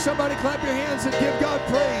Somebody clap your hands and give God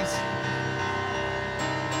praise.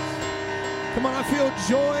 Come on, I feel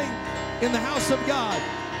joy in the house of God.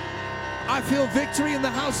 I feel victory in the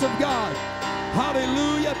house of God.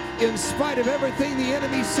 Hallelujah. In spite of everything the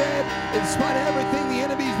enemy said, in spite of everything the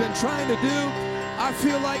enemy's been trying to do, I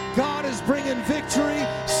feel like God is bringing victory.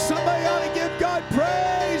 Somebody ought to give God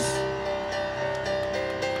praise.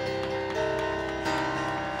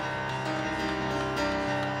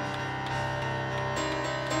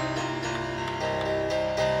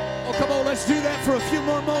 Oh, come on, let's do that for a few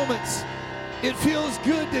more moments. It feels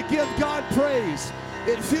good to give God praise.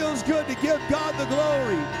 It feels good to give God the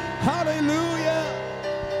glory. Hallelujah.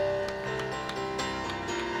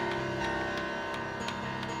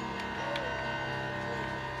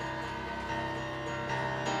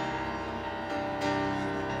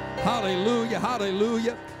 Hallelujah,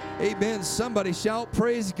 hallelujah. Amen. Somebody shout,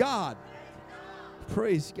 praise God.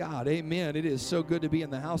 Praise God. Amen. It is so good to be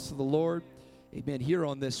in the house of the Lord. Amen. Here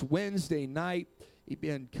on this Wednesday night.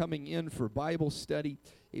 Amen. Coming in for Bible study.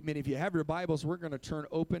 Amen. If you have your Bibles, we're going to turn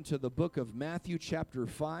open to the book of Matthew chapter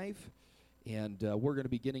 5. And we're going to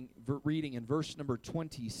be reading in verse number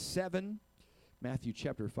 27. Matthew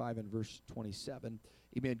chapter 5 and verse 27.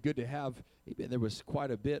 Amen. Good to have. Amen. There was quite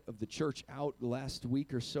a bit of the church out last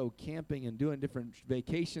week or so camping and doing different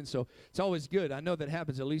vacations. So it's always good. I know that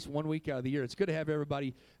happens at least 1 week out of the year. It's good to have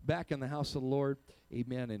everybody back in the house of the Lord.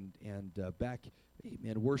 Amen. And back,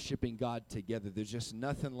 amen, worshiping God together. There's just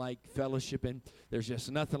nothing like fellowshipping. There's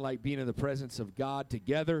just nothing like being in the presence of God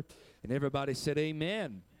together. And everybody said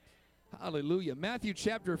amen. Hallelujah. Matthew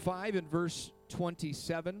chapter 5 and verse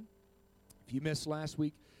 27. If you missed last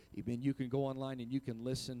week, amen, you can go online and you can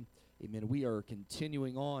listen. Amen. We are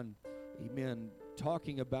continuing on, amen,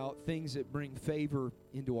 talking about things that bring favor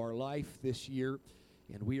into our life this year.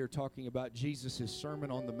 And we are talking about Jesus'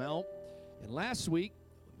 Sermon on the Mount. And last week,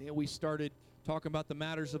 man, we started talking about the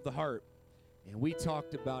matters of the heart. And we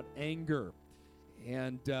talked about anger.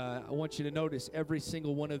 And I want you to notice every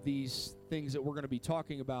single one of these things that we're going to be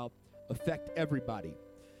talking about affect everybody.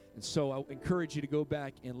 And so I encourage you to go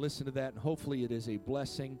back and listen to that, and hopefully it is a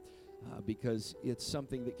blessing because it's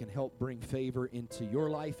something that can help bring favor into your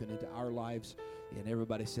life and into our lives. And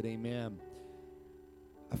everybody said amen.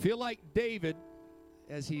 I feel like David,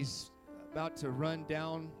 as he's about to run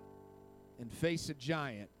down and face a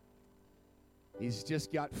giant. He's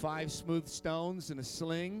just got 5 smooth stones and a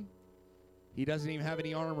sling. He doesn't even have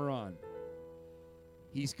any armor on.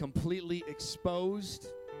 He's completely exposed,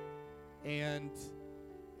 and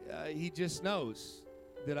he just knows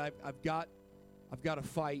that I've got to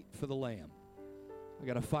fight for the Lamb. I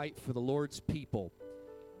got to fight for the Lord's people.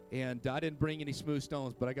 And I didn't bring any smooth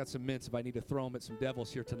stones, but I got some mints if I need to throw them at some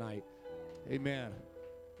devils here tonight. Amen.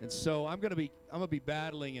 And so I'm gonna be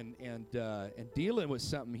battling and dealing with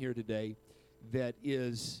something here today that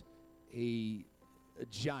is a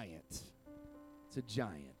giant. It's a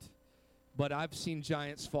giant. But I've seen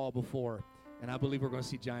giants fall before, and I believe we're going to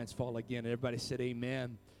see giants fall again. Everybody said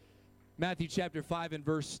amen. Matthew chapter 5 and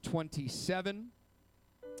verse 27.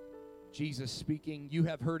 Jesus speaking, "You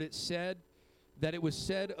have heard it said, that it was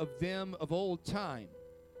said of them of old time,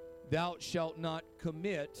 Thou shalt not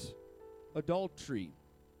commit adultery.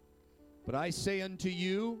 But I say unto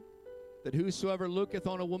you, that whosoever looketh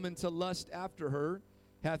on a woman to lust after her,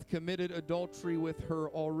 hath committed adultery with her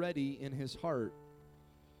already in his heart.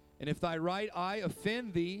 And if thy right eye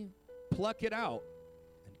offend thee, pluck it out,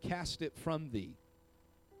 and cast it from thee.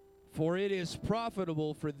 For it is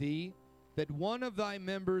profitable for thee that one of thy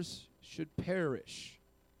members should perish,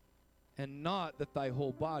 and not that thy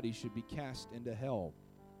whole body should be cast into hell.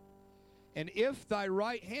 And if thy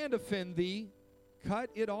right hand offend thee,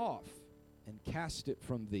 cut it off, and cast it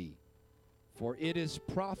from thee. For it is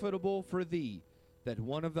profitable for thee that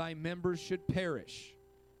one of thy members should perish,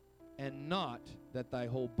 and not that thy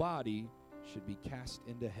whole body should be cast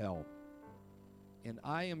into hell." And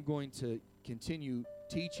I am going to continue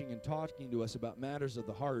teaching and talking to us about matters of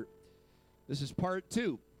the heart. This is part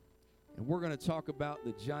 2. And we're going to talk about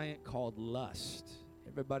the giant called lust.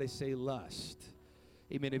 Everybody say lust.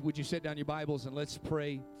 Amen. Would you set down your Bibles and let's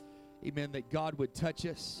pray, amen, that God would touch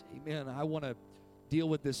us. Amen. I want to deal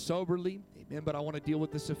with this soberly. Amen. But I want to deal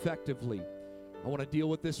with this effectively. I want to deal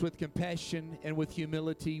with this with compassion and with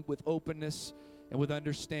humility, with openness and with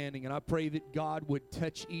understanding. And I pray that God would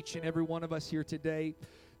touch each and every one of us here today,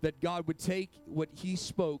 that God would take what he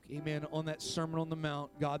spoke, amen, on that Sermon on the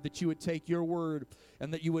Mount, God, that you would take your word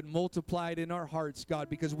and that you would multiply it in our hearts, God,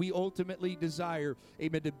 because we ultimately desire,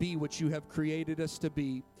 amen, to be what you have created us to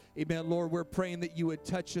be. Amen. Lord, we're praying that you would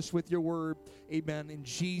touch us with your word, amen, in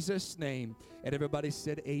Jesus' name. And everybody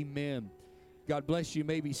said amen. God bless you. You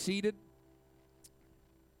may be seated.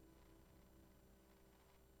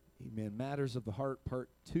 Amen. Matters of the Heart, Part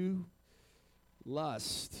 2.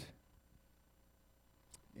 Lust.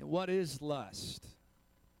 And what is lust?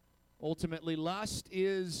 Ultimately, lust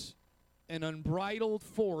is an unbridled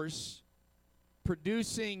force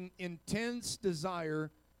producing intense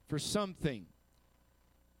desire for something.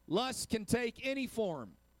 Lust can take any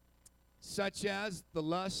form, such as the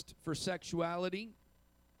lust for sexuality,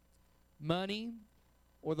 money,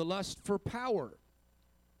 or the lust for power.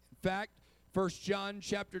 In fact, 1 John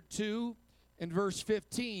chapter 2 and verse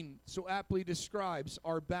 15 so aptly describes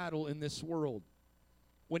our battle in this world.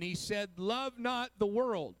 When he said, "Love not the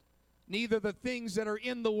world, neither the things that are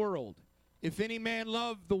in the world. If any man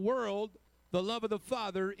love the world, the love of the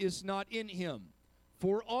Father is not in him.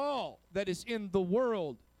 For all that is in the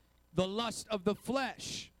world, the lust of the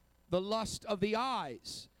flesh, the lust of the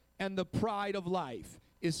eyes, and the pride of life,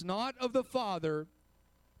 is not of the Father,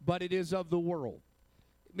 but it is of the world."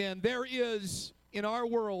 Man, there is in our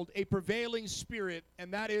world a prevailing spirit,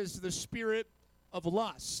 and that is the spirit of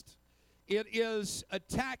lust. It is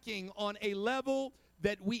attacking on a level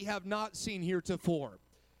that we have not seen heretofore.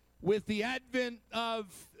 With the advent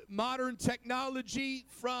of modern technology,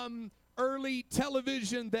 from early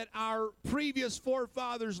television that our previous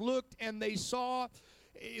forefathers looked and they saw,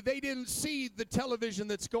 they didn't see the television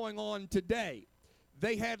that's going on today.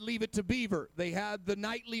 They had Leave It to Beaver. They had the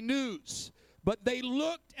nightly news. But they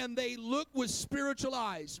looked, and they looked with spiritual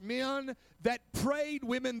eyes. Men that prayed,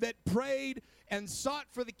 women that prayed and sought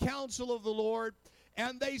for the counsel of the Lord.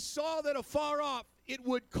 And they saw that afar off it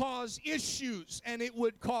would cause issues and it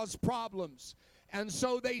would cause problems. And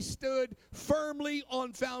so they stood firmly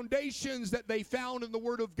on foundations that they found in the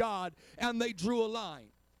Word of God, and they drew a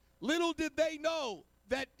line. Little did they know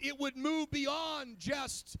that it would move beyond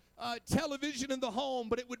just television in the home,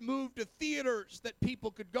 but it would move to theaters that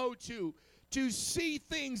people could go to see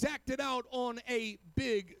things acted out on a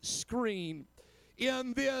big screen.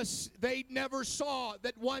 In this, they never saw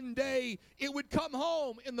that one day it would come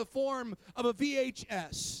home in the form of a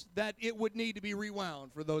VHS, that it would need to be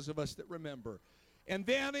rewound, for those of us that remember. And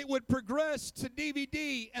then it would progress to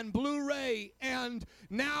DVD and Blu-ray, and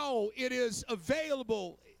now it is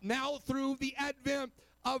available now through the advent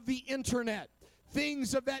of the internet.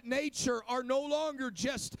 Things of that nature are no longer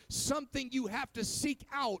just something you have to seek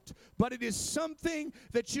out, but it is something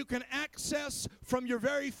that you can access from your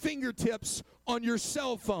very fingertips on your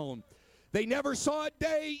cell phone. They never saw a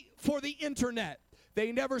day for the internet.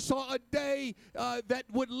 They never saw a day that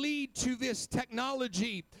would lead to this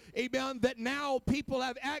technology, amen, that now people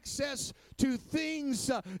have access to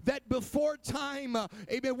things that before time,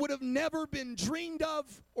 amen, would have never been dreamed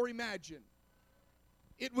of or imagined.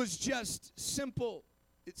 It was just simple.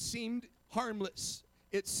 It seemed harmless.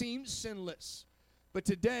 It seemed sinless. But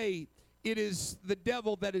today, it is the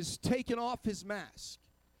devil that has taken off his mask.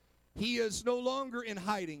 He is no longer in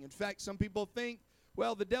hiding. In fact, some people think,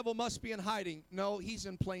 well, the devil must be in hiding. No, he's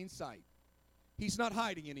in plain sight. He's not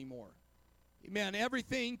hiding anymore. Man,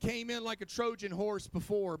 everything came in like a Trojan horse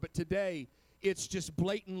before, but today, it's just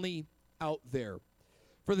blatantly out there.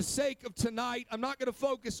 For the sake of tonight, I'm not going to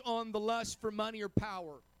focus on the lust for money or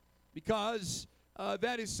power, because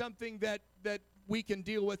that is something that we can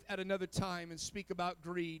deal with at another time and speak about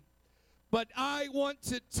greed. But I want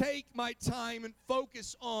to take my time and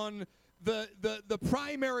focus on the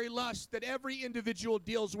primary lust that every individual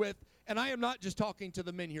deals with. And I am not just talking to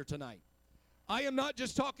the men here tonight. I am not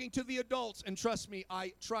just talking to the adults. And trust me,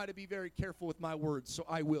 I try to be very careful with my words, so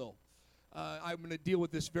I will. I'm going to deal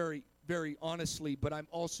with this very, very honestly, but I'm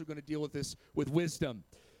also going to deal with this with wisdom.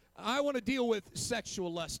 I want to deal with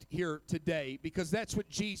sexual lust here today, because that's what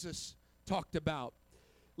Jesus talked about.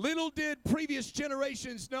 Little did previous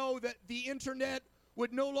generations know that the internet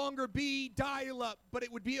would no longer be dial-up, but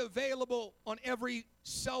it would be available on every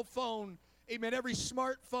cell phone, amen, every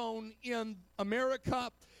smartphone in America,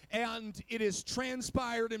 and it has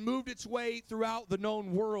transpired and moved its way throughout the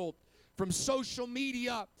known world. From social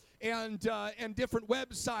media and different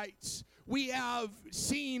websites, we have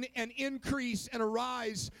seen an increase and a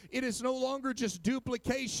rise. It is no longer just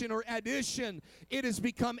duplication or addition. It has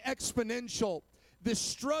become exponential. The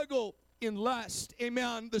struggle in lust,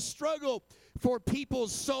 amen, the struggle for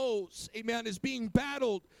people's souls, amen, is being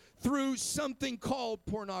battled through something called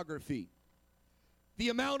pornography. The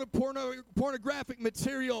amount of pornographic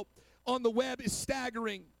material on the web is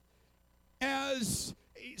staggering. As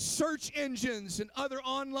search engines and other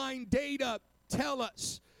online data tell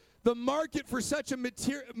us, the market for such a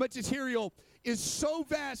material is so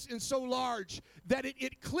vast and so large that it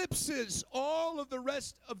eclipses all of the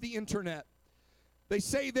rest of the internet. They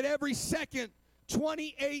say that every second,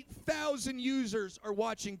 28,000 users are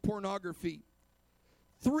watching pornography.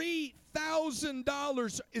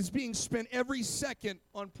 $3,000 is being spent every second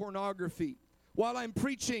on pornography. While I'm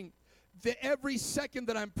preaching, every second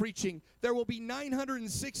that I'm preaching, there will be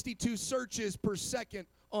 962 searches per second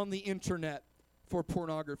on the internet for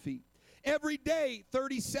pornography. Every day,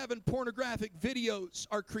 37 pornographic videos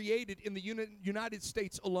are created in the United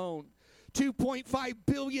States alone. 2.5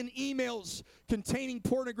 billion emails containing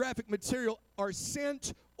pornographic material are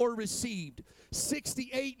sent or received.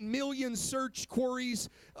 68 million search queries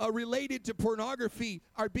related to pornography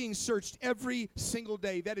are being searched every single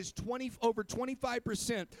day. That is over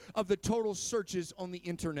 25% of the total searches on the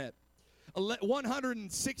internet.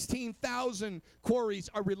 116,000 queries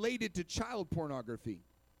are related to child pornography.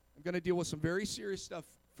 I'm going to deal with some very serious stuff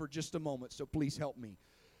for just a moment, so please help me.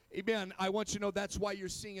 Amen. I want you to know that's why you're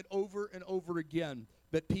seeing it over and over again,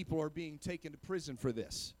 that people are being taken to prison for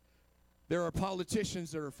this. There are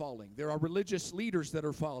politicians that are falling. There are religious leaders that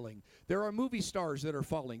are falling. There are movie stars that are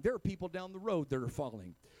falling. There are people down the road that are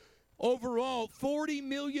falling. Overall, 40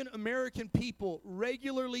 million American people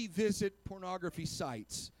regularly visit pornography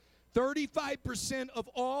sites. 35% of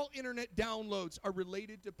all internet downloads are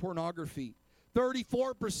related to pornography.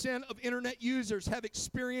 34% of internet users have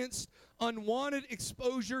experienced unwanted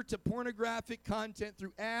exposure to pornographic content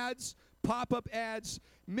through ads, pop-up ads,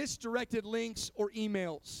 misdirected links, or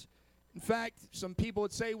emails. In fact, some people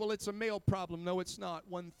would say, well, it's a male problem. No, it's not.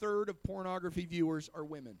 1/3 of pornography viewers are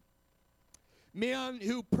women. Men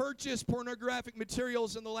who purchased pornographic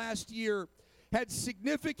materials in the last year had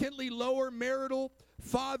significantly lower marital,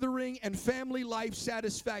 fathering, and family life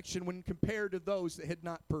satisfaction when compared to those that had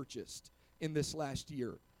not purchased in this last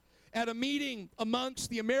year. At a meeting amongst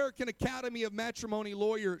the American Academy of Matrimony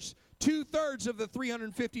Lawyers, 2/3 of the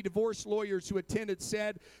 350 divorce lawyers who attended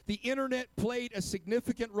said the internet played a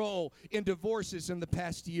significant role in divorces in the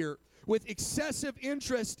past year, with excessive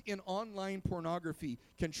interest in online pornography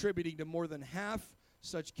contributing to more than half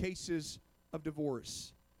such cases of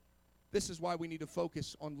divorce. This is why we need to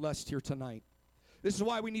focus on lust here tonight. This is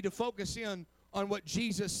why we need to focus in on what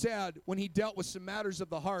Jesus said when he dealt with some matters of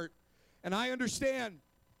the heart. And I understand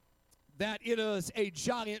that it is a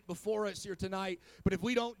giant before us here tonight, but if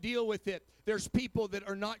we don't deal with it, there's people that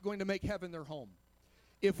are not going to make heaven their home.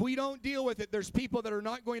 If we don't deal with it, there's people that are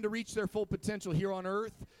not going to reach their full potential here on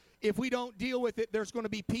earth. If we don't deal with it, there's going to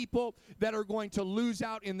be people that are going to lose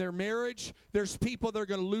out in their marriage. There's people that are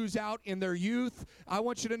going to lose out in their youth. I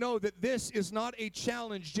want you to know that this is not a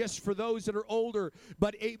challenge just for those that are older,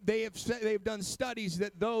 but they've done studies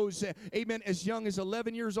that those, amen, as young as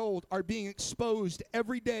 11 years old are being exposed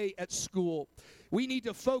every day at school. We need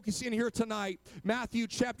to focus in here tonight. Matthew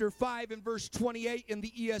chapter 5 and verse 28 in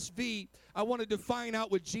the ESV. I wanted to find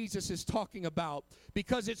out what Jesus is talking about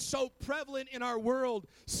because it's so prevalent in our world.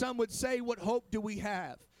 Some would say, what hope do we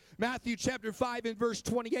have? Matthew chapter 5 and verse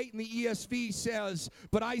 28 in the ESV says,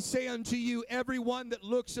 but I say unto you, everyone that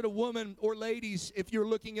looks at a woman, or ladies, if you're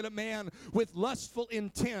looking at a man with lustful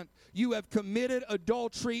intent, you have committed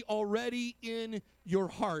adultery already in your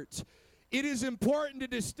heart. It is important to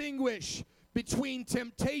distinguish between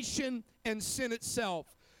temptation and sin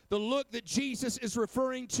itself. The look that Jesus is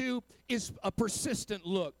referring to is a persistent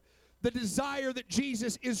look. The desire that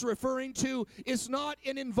Jesus is referring to is not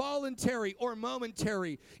an involuntary or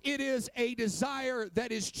momentary. It is a desire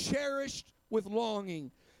that is cherished with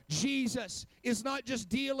longing. Jesus is not just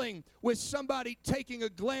dealing with somebody taking a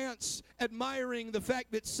glance, admiring the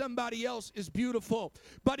fact that somebody else is beautiful,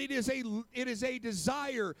 but it is a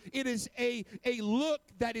desire, it is a look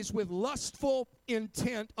that is with lustful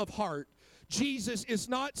intent of heart. Jesus is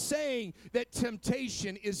not saying that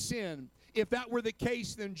temptation is sin. If that were the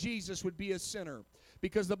case, then Jesus would be a sinner.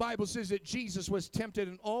 Because the Bible says that Jesus was tempted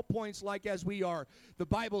in all points like as we are. The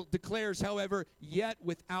Bible declares, however, yet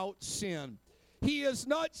without sin. He is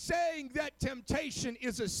not saying that temptation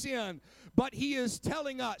is a sin, but he is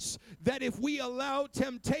telling us that if we allow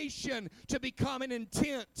temptation to become an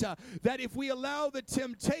intent, that if we allow the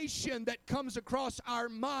temptation that comes across our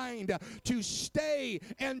mind to stay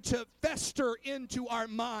and to fester into our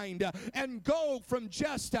mind and go from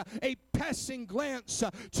just a passing glance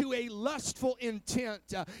to a lustful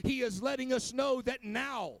intent, he is letting us know that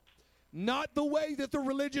now, not the way that the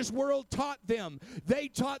religious world taught them. They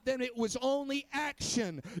taught them it was only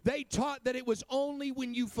action. They taught that it was only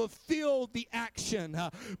when you fulfilled the action.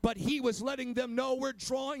 But he was letting them know we're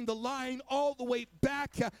drawing the line all the way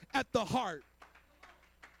back at the heart.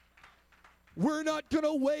 We're not going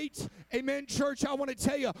to wait. Amen, church, I want to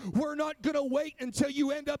tell you, we're not going to wait until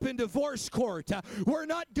you end up in divorce court. We're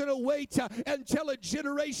not going to wait until a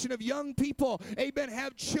generation of young people, amen,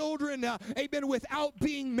 have children, amen, without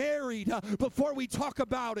being married before we talk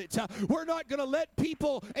about it. We're not going to let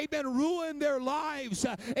people, amen, ruin their lives,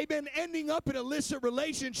 amen, ending up in illicit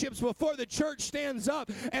relationships before the church stands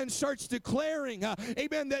up and starts declaring,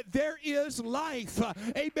 amen, that there is life,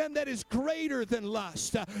 amen, that is greater than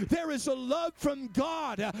lust. There is a love from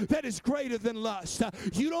God that is greater than lust.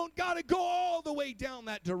 You don't got to go all the way down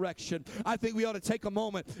that direction. I think we ought to take a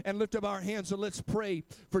moment and lift up our hands and let's pray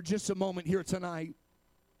for just a moment here tonight.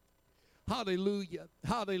 Hallelujah.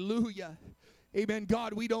 Hallelujah. Amen.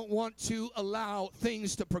 God, we don't want to allow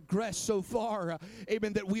things to progress so far,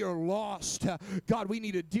 amen, that we are lost. God, we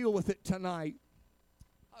need to deal with it tonight.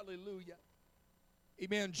 Hallelujah.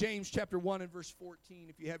 Amen. James chapter 1 and verse 14,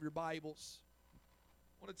 if you have your Bibles.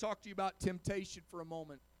 I want to talk to you about temptation for a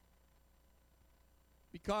moment,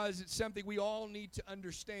 because it's something we all need to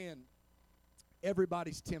understand.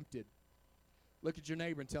 Everybody's tempted. Look at your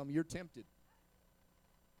neighbor and tell him, you're tempted.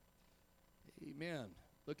 Amen.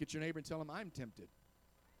 Look at your neighbor and tell him, I'm tempted.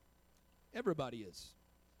 Everybody is.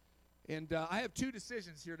 And I have two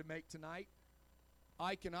decisions here to make tonight.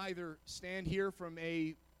 I can either stand here from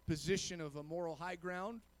a position of a moral high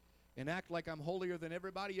ground and act like I'm holier than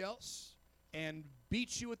everybody else and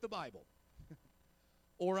beat you with the Bible.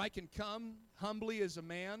 Or I can come humbly as a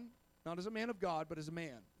man, not as a man of God, but as a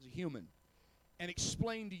man, as a human, and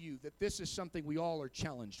explain to you that this is something we all are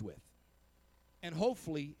challenged with, and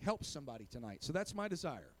hopefully help somebody tonight. So that's my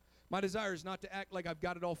desire. My desire is not to act like I've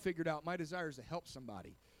got it all figured out. My desire is to help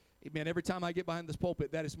somebody. Amen. Every time I get behind this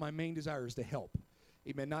pulpit, that is my main desire, is to help.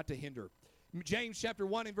 Amen, not to hinder. James chapter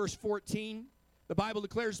 1 and verse 14, the Bible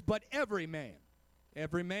declares, but every man,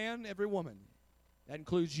 every woman, that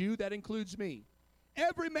includes you, that includes me,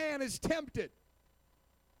 every man is tempted.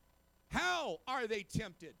 How are they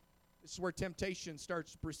tempted? This is where temptation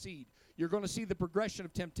starts to proceed. You're going to see the progression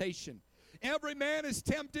of temptation. Every man is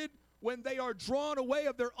tempted when they are drawn away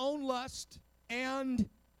of their own lust and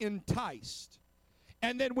enticed.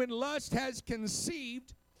 And then when lust has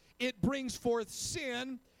conceived, it brings forth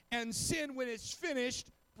sin, and sin, when it's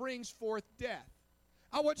finished, brings forth death.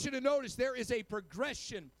 I want you to notice there is a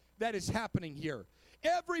progression that is happening here.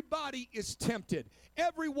 Everybody is tempted.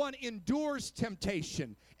 Everyone endures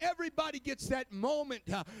temptation. Everybody gets that moment,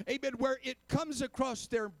 amen, where it comes across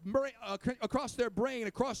their brain,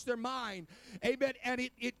 across their mind, amen, and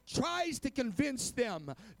it tries to convince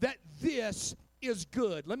them that this is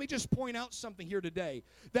good. Let me just point out something here today,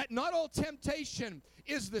 that not all temptation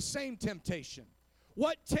is the same temptation.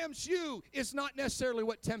 What tempts you is not necessarily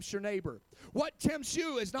what tempts your neighbor. What tempts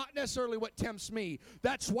you is not necessarily what tempts me.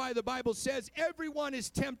 That's why the Bible says everyone is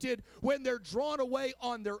tempted when they're drawn away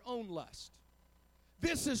on their own lust.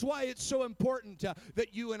 This is why it's so important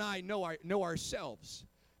that you and I know ourselves,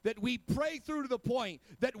 that we pray through to the point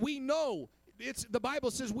that we know. The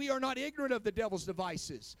Bible says we are not ignorant of the devil's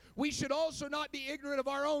devices. We should also not be ignorant of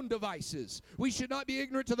our own devices. We should not be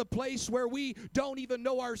ignorant to the place where we don't even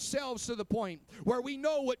know ourselves, to the point where we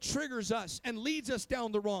know what triggers us and leads us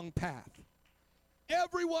down the wrong path.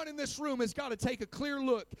 Everyone in this room has got to take a clear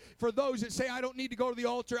look. For those that say, I don't need to go to the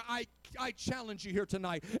altar, I challenge you here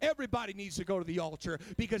tonight. Everybody needs to go to the altar,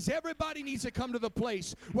 because everybody needs to come to the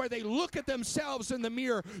place where they look at themselves in the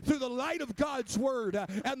mirror through the light of God's word,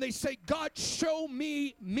 and they say, God, show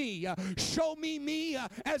me me. Show me me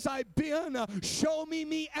as I've been. Show me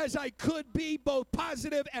me as I could be, both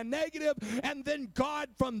positive and negative. And then, God,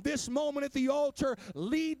 from this moment at the altar,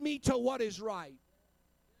 lead me to what is right.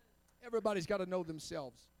 Everybody's got to know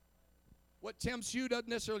themselves. What tempts you doesn't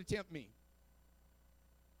necessarily tempt me.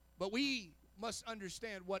 But we must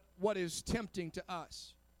understand what is tempting to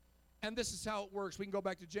us. And this is how it works. We can go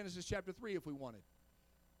back to Genesis chapter 3 if we wanted.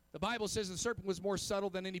 The Bible says the serpent was more subtle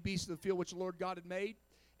than any beast of the field which the Lord God had made.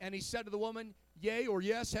 And he said to the woman, yea, or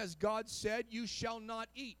yes, has God said, you shall not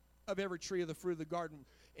eat of every tree of the fruit of the garden.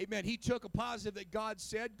 Amen. He took a positive that God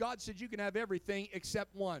said. God said you can have everything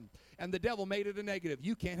except one. And the devil made it a negative.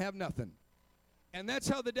 You can't have nothing. And that's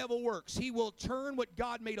how the devil works. He will turn what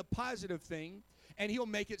God made a positive thing, and he'll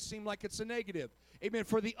make it seem like it's a negative. Amen.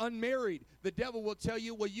 For the unmarried, the devil will tell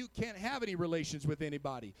you, well, you can't have any relations with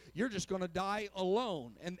anybody. You're just going to die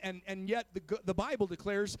alone. And yet the Bible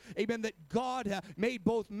declares, amen, that God made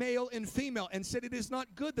both male and female and said it is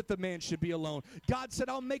not good that the man should be alone. God said,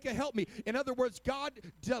 I'll make a help me. In other words, God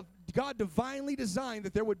divinely designed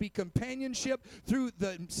that there would be companionship through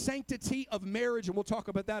the sanctity of marriage, and we'll talk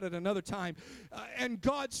about that at another time. And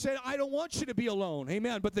God said, I don't want you to be alone.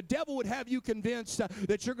 Amen. But the devil would have you convinced thoughts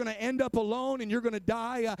that you're going to end up alone and you're going to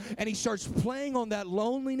die. And he starts playing on that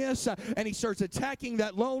loneliness, and he starts attacking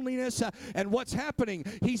that loneliness. And what's happening?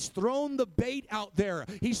 He's thrown the bait out there.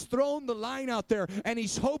 He's thrown the line out there, and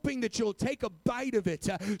he's hoping that you'll take a bite of it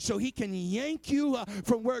so he can yank you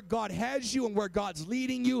from where God has you and where God's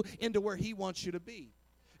leading you into where he wants you to be.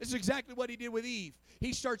 This is exactly what he did with Eve.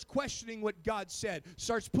 He starts questioning what God said,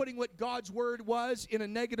 starts putting what God's word was in a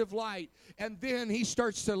negative light, and then he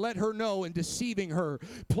starts to let her know and deceiving her,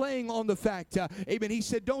 playing on the fact, amen, he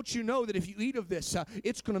said, don't you know that if you eat of this,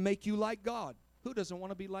 it's going to make you like God? Who doesn't want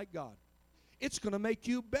to be like God? It's going to make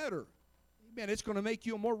you better. Amen. It's going to make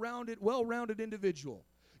you a more rounded, well-rounded individual.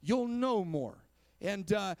 You'll know more.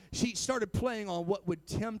 And she started playing on what would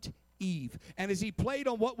tempt Eve. And as he played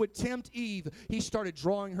on what would tempt Eve, he started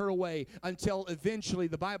drawing her away until eventually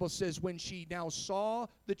the Bible says when she now saw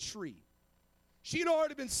the tree. She'd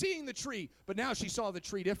already been seeing the tree, but now she saw the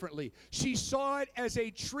tree differently. She saw it as a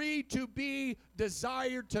tree to be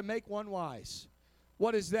desired to make one wise.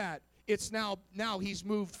 What is that? It's now he's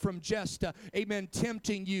moved from just, amen,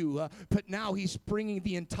 tempting you, but now he's bringing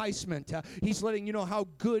the enticement. He's letting you know how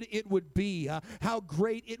good it would be, how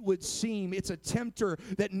great it would seem. It's a tempter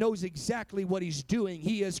that knows exactly what he's doing.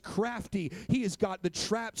 He is crafty. He has got the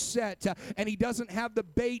trap set, and he doesn't have the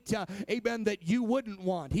bait, amen, that you wouldn't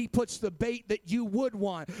want. He puts the bait that you would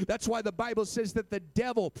want. That's why the Bible says that the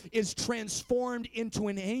devil is transformed into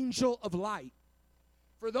an angel of light.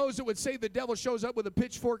 For those that would say the devil shows up with a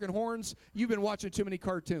pitchfork and horns, you've been watching too many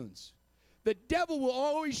cartoons. The devil will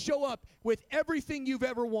always show up with everything you've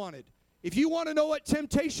ever wanted. If you want to know what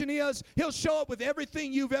temptation is, he'll show up with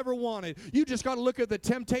everything you've ever wanted. You just got to look at the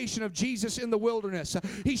temptation of Jesus in the wilderness.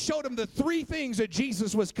 He showed him the three things that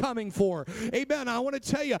Jesus was coming for. Amen. I want to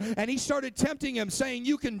tell you, and he started tempting him, saying,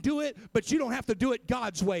 you can do it, but you don't have to do it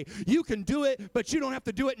God's way. You can do it, but you don't have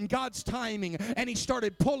to do it in God's timing. And he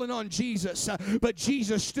started pulling on Jesus. But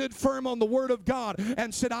Jesus stood firm on the word of God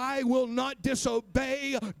and said, I will not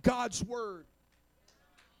disobey God's word.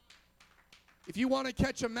 If you want to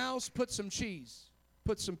catch a mouse, put some cheese.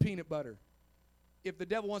 Put some peanut butter. If the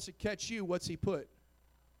devil wants to catch you, what's he put?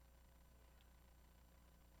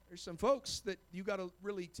 There's some folks that you got to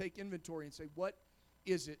really take inventory and say, what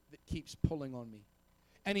is it that keeps pulling on me?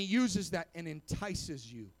 And he uses that and entices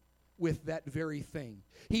you with that very thing.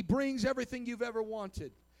 He brings everything you've ever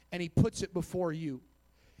wanted, and he puts it before you.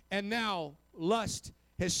 And now, lust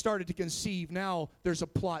has started to conceive. Now there's a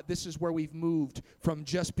plot. This is where we've moved from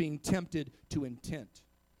just being tempted to intent.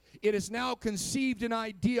 It has now conceived an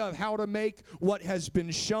idea of how to make what has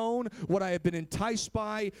been shown, what I have been enticed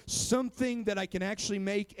by, something that I can actually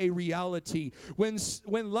make a reality. When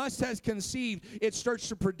lust has conceived, it starts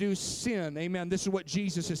to produce sin. Amen. This is what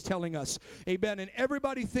Jesus is telling us. Amen. And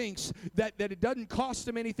everybody thinks that it doesn't cost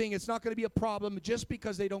them anything. It's not going to be a problem just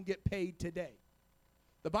because they don't get paid today.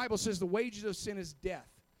 The Bible says the wages of sin is death.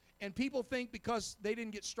 And people think because they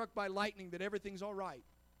didn't get struck by lightning that everything's all right.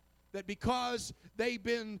 That because they've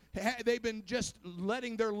been just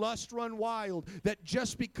letting their lust run wild, that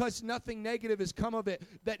just because nothing negative has come of it,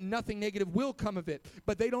 that nothing negative will come of it.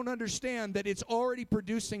 But they don't understand that it's already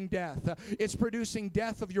producing death. It's producing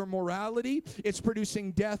death of your morality. It's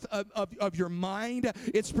producing death of your mind.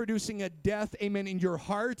 It's producing a death, amen, in your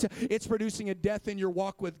heart. It's producing a death in your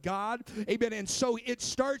walk with God. Amen. And so it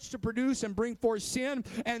starts to produce and bring forth sin.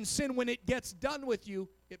 And sin, when it gets done with you,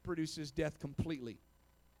 it produces death completely.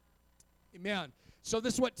 Amen. So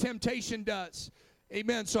this is what temptation does.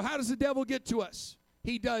 Amen. So how does the devil get to us?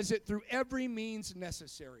 He does it through every means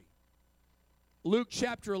necessary. Luke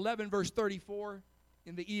chapter 11, verse 34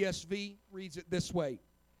 in the ESV reads it this way.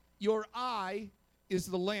 Your eye is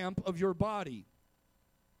the lamp of your body.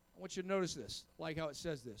 I want you to notice this, like how it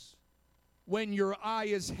says this. When your eye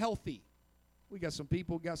is healthy. We got some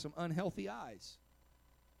people who got some unhealthy eyes.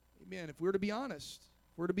 Amen. If we're to be honest,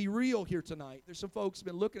 if we're to be real here tonight, there's some folks who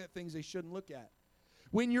have been looking at things they shouldn't look at.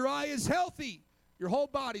 When your eye is healthy, your whole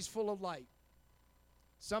body's full of light.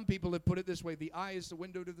 Some people have put it this way, the eye is the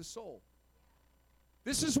window to the soul.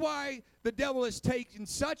 This is why the devil has taken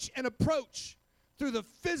such an approach through the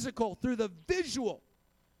physical, through the visual.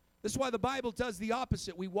 This is why the Bible does the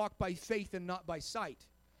opposite. We walk by faith and not by sight.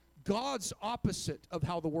 God's opposite of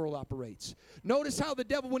how the world operates. Notice how the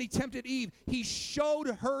devil, when he tempted Eve, he showed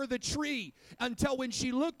her the tree until when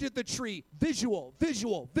she looked at the tree, visual.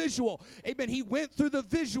 Amen. He went through the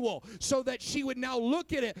visual so that she would now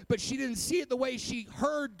look at it, but she didn't see it the way she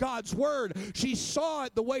heard God's word. She saw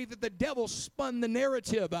it the way that the devil spun the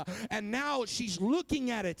narrative, and now she's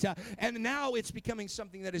looking at it, and now it's becoming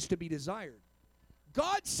something that is to be desired.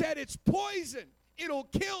 God said it's poison. It'll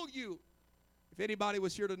kill you. If anybody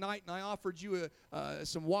was here tonight and I offered you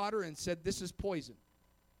some water and said, this is poison,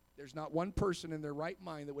 there's not one person in their right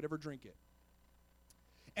mind that would ever drink it.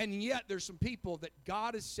 And yet there's some people that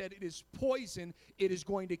God has said it is poison, it is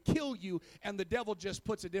going to kill you, and the devil just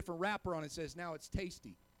puts a different wrapper on it and says, now it's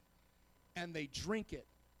tasty. And they drink it,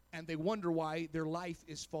 and they wonder why their life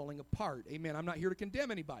is falling apart. Amen. I'm not here to condemn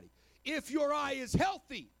anybody. If your eye is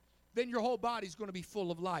healthy, then your whole body's going to be full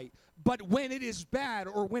of light. But when it is bad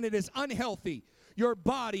or when it is unhealthy, your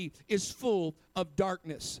body is full of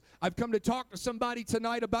darkness. I've come to talk to somebody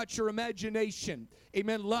tonight about your imagination.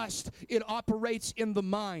 Amen. Lust, it operates in the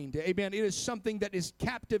mind. Amen. It is something that is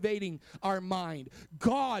captivating our mind.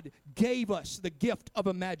 God gave us the gift of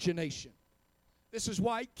imagination. This is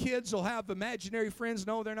why kids will have imaginary friends.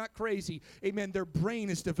 No, they're not crazy. Amen. Their brain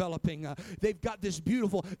is developing. They've got this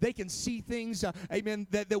beautiful, they can see things, amen,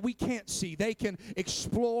 that we can't see. They can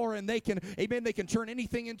explore and they can, amen, they can turn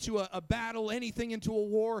anything into a battle, anything into a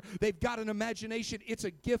war. They've got an imagination. It's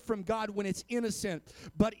a gift from God when it's innocent.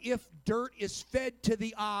 But if dirt is fed to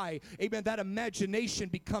the eye, amen, that imagination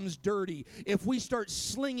becomes dirty. If we start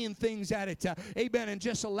slinging things at it, amen, and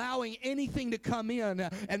just allowing anything to come in,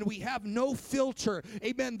 and we have no filter,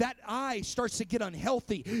 amen, that eye starts to get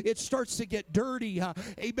unhealthy. It starts to get dirty.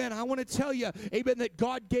 Amen. I want to tell you, amen, that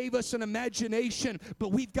God gave us an imagination,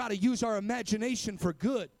 but we've got to use our imagination for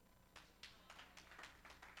good.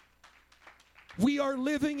 We are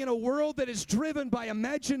living in a world that is driven by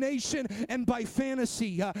imagination and by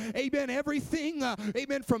fantasy. Amen. Everything,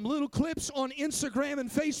 amen, from little clips on Instagram and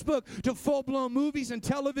Facebook to full-blown movies and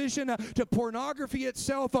television to pornography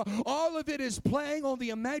itself. All of it is playing on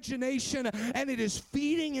the imagination, and it is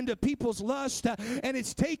feeding into people's lust, and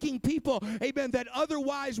it's taking people, amen, that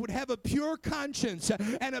otherwise would have a pure conscience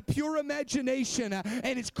and a pure imagination,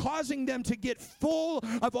 and it's causing them to get full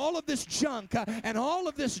of all of this junk and all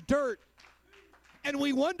of this dirt. And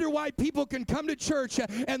we wonder why people can come to church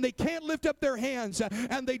and they can't lift up their hands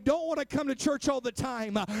and they don't want to come to church all the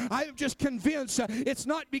time. I'm just convinced it's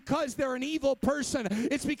not because they're an evil person.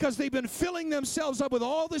 It's because they've been filling themselves up with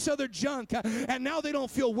all this other junk, and now they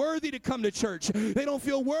don't feel worthy to come to church. They don't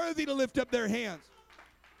feel worthy to lift up their hands.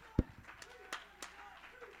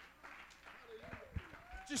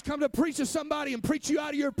 Just come to preach to somebody and preach you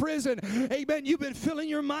out of your prison. Amen. You've been filling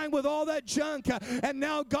your mind with all that junk, and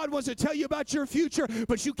now God wants to tell you about your future,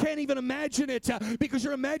 but you can't even imagine it because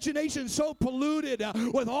your imagination's so polluted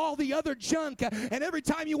with all the other junk. And every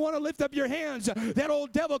time you want to lift up your hands, that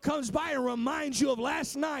old devil comes by and reminds you of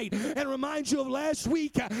last night and reminds you of last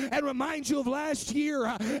week and reminds you of last year.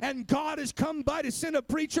 And God has come by to send a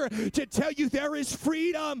preacher to tell you there is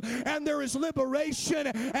freedom and there is liberation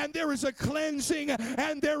and there is a cleansing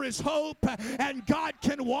and there is hope, and God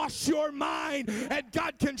can wash your mind, and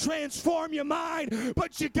God can transform your mind,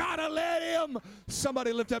 but you gotta let Him.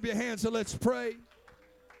 Somebody lift up your hands and let's pray.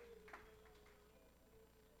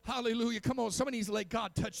 Hallelujah. Come on, somebody needs to let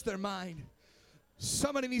God touch their mind.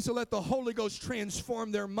 Somebody needs to let the Holy Ghost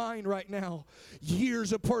transform their mind right now.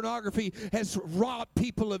 Years of pornography has robbed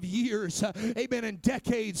people of years, amen, and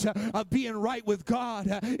decades of being right with God.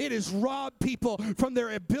 It has robbed people from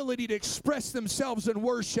their ability to express themselves in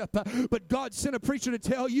worship. But God sent a preacher to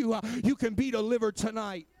tell you, you can be delivered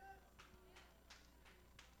tonight.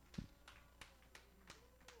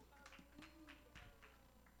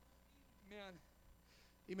 Amen.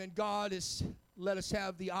 Amen. God has let us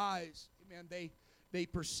have the eyes. Amen. They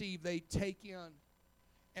perceive, they take in,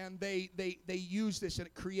 and they use this, and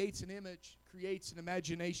it creates an image, creates an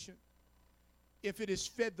imagination. If it is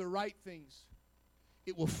fed the right things,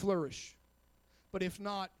 it will flourish. But if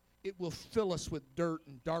not, it will fill us with dirt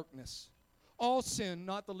and darkness. All sin,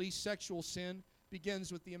 not the least sexual sin,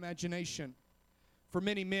 begins with the imagination. For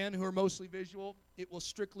many men who are mostly visual, it will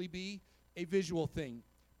strictly be a visual thing.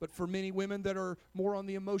 But for many women that are more on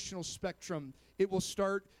the emotional spectrum, it will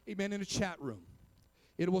start, amen, in a chat room.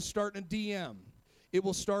 It will start in a DM. It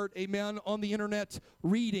will start, amen, on the internet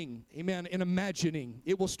reading, amen, and imagining.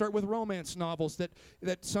 It will start with romance novels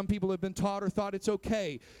that some people have been taught or thought it's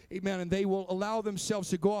okay, amen, and they will allow themselves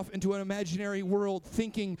to go off into an imaginary world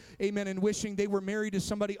thinking, amen, and wishing they were married to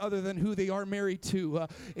somebody other than who they are married to.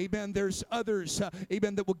 Amen. There's others,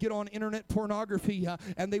 amen, that will get on internet pornography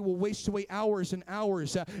and they will waste away hours and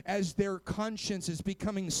hours as their conscience is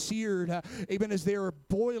becoming seared, amen, as they are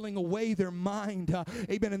boiling away their mind,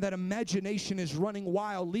 amen, and that imagination is running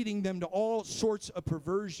wild, leading them to all sorts of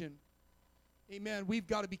perversion. Amen. We've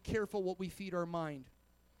got to be careful what we feed our mind,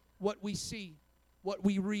 what we see, what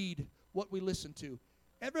we read, what we listen to.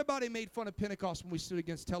 Everybody made fun of Pentecost when we stood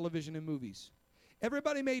against television and movies.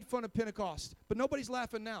 Everybody made fun of Pentecost, but nobody's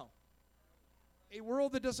laughing now. A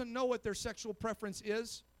world that doesn't know what their sexual preference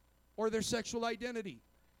is or their sexual identity.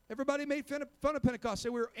 Everybody made fun of Pentecost. They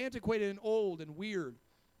were antiquated and old and weird.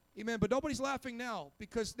 Amen. But nobody's laughing now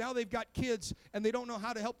because now they've got kids and they don't know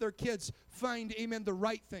how to help their kids find, amen, the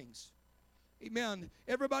right things. Amen.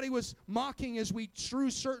 Everybody was mocking as we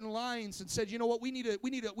drew certain lines and said, you know what, we need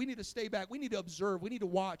to stay back. We need to observe. We need to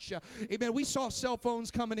watch. Amen. We saw cell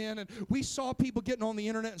phones coming in and we saw people getting on the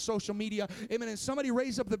internet and social media. Amen. And somebody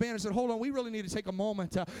raised up the banner and said, hold on, we really need to take a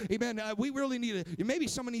moment. Amen. We really need to, maybe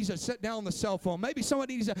someone needs to set down the cell phone. Maybe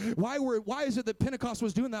somebody needs to, why is it that Pentecost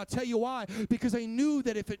was doing that? I'll tell you why. Because they knew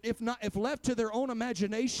that if left to their own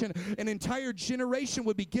imagination, an entire generation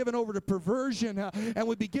would be given over to perversion and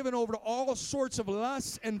would be given over to all sorts of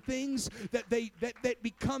lusts and things that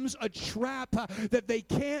becomes a trap that they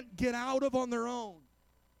can't get out of on their own.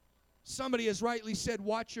 Somebody has rightly said,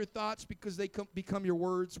 watch your thoughts because they become your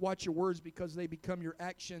words. Watch your words because they become your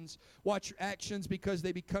actions. Watch your actions because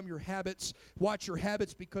they become your habits. Watch your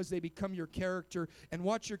habits because they become your character. And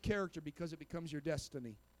watch your character because it becomes your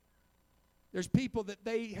destiny. There's people that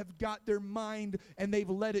they have got their mind and they've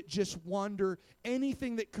let it just wander.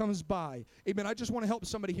 Anything that comes by. Amen. I just want to help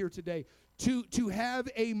somebody here today. To have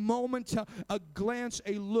a moment, a glance,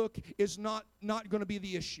 a look is not going to be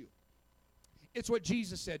the issue. It's what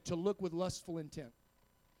Jesus said, to look with lustful intent.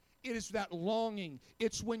 It is that longing.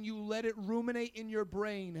 It's when you let it ruminate in your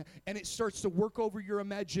brain and it starts to work over your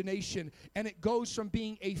imagination and it goes from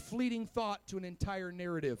being a fleeting thought to an entire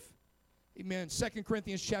narrative. Amen. 2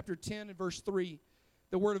 Corinthians chapter 10 and verse 3,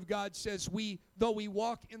 the Word of God says, though we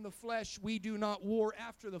walk in the flesh, we do not war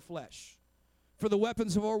after the flesh. For the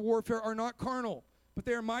weapons of our warfare are not carnal, but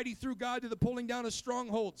they are mighty through God to the pulling down of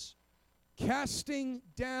strongholds, casting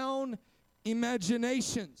down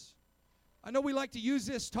imaginations. I know we like to use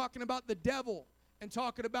this talking about the devil and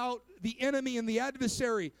talking about the enemy and the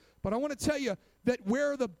adversary, but I want to tell you that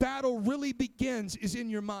where the battle really begins is in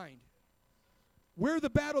your mind. Where the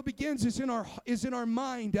battle begins is in our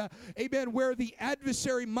mind, amen, where the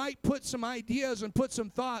adversary might put some ideas and put some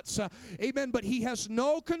thoughts, amen, but he has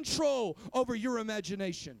no control over your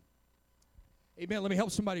imagination. Amen. Let me help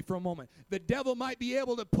somebody for a moment. The devil might be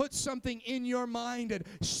able to put something in your mind and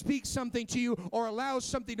speak something to you or allow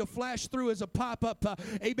something to flash through as a pop-up.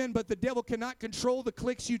 Amen. But the devil cannot control the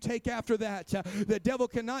clicks you take after that. The devil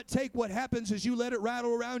cannot take what happens as you let it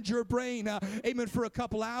rattle around your brain. Amen. For a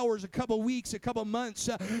couple hours, a couple weeks, a couple months.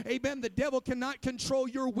 Amen. The devil cannot control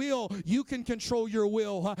your will. You can control your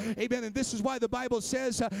will. Amen. And this is why the Bible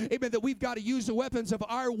says, amen, that we've got to use the weapons of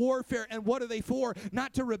our warfare. And what are they for?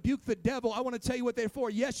 Not to rebuke the devil. I want to tell you what they're for.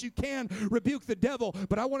 Yes, you can rebuke the devil,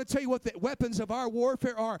 but I want to tell you what the weapons of our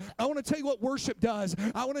warfare are. I want to tell you what worship does.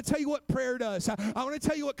 I want to tell you what prayer does. I want to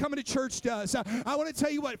tell you what coming to church does. I want to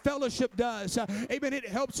tell you what fellowship does. Amen. It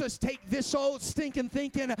helps us take this old stinking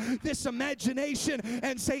thinking, this imagination,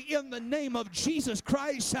 and say, in the name of Jesus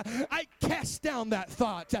Christ, I cast down that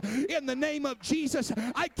thought. In the name of Jesus,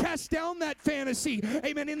 I cast down that fantasy.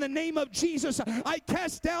 Amen. In the name of Jesus, I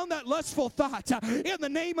cast down that lustful thought. In the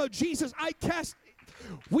name of Jesus, I cast.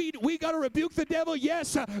 We got to rebuke the devil,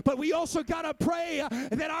 yes, but we also got to pray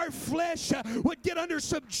that our flesh would get under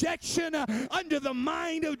subjection under the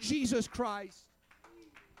mind of Jesus Christ.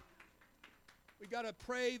 We got to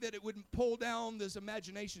pray that it wouldn't pull down those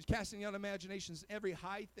imaginations, casting out imaginations, every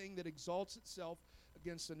high thing that exalts itself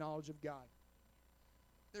against the knowledge of God.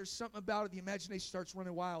 There's something about it, the imagination starts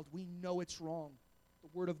running wild. We know it's wrong. The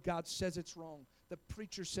Word of God says it's wrong. The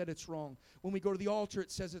preacher said it's wrong. When we go to the altar,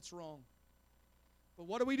 it says it's wrong. But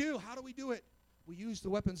what do? How do we do it? We use the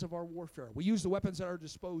weapons of our warfare. We use the weapons at our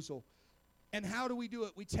disposal. And how do we do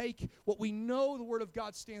it? We take what we know the Word of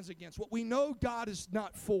God stands against, what we know God is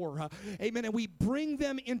not for, amen, and we bring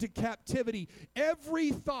them into captivity,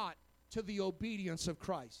 every thought to the obedience of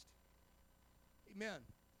Christ. Amen.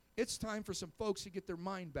 It's time for some folks to get their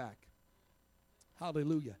mind back.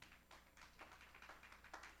 Hallelujah.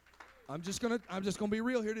 I'm just gonna be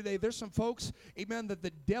real here today. There's some folks, amen, that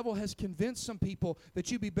the devil has convinced some people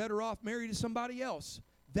that you'd be better off married to somebody else.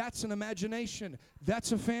 That's an imagination.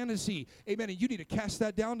 That's a fantasy. Amen. And you need to cast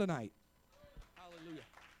that down tonight. Hallelujah.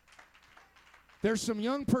 There's some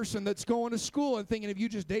young person that's going to school and thinking if you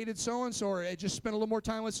just dated so-and-so or just spent a little more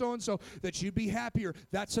time with so-and-so that you'd be happier.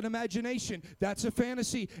 That's an imagination. That's a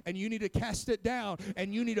fantasy. And you need to cast it down.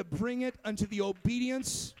 And you need to bring it unto the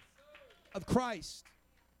obedience of Christ.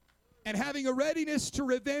 and having a readiness to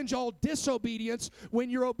revenge all disobedience when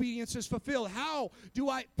your obedience is fulfilled.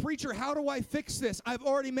 Preacher, how do I fix this? I've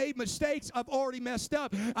already made mistakes. I've already messed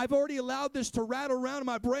up. I've already allowed this to rattle around in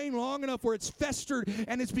my brain long enough where it's festered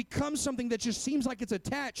and it's become something that just seems like it's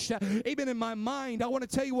attached, amen, in my mind. I want to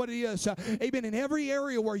tell you what it is. Amen, in every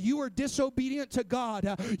area where you are disobedient to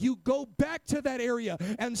God, you go back to that area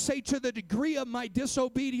and say, to the degree of my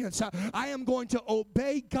disobedience, I am going to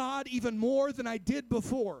obey God even more than I did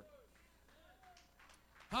before.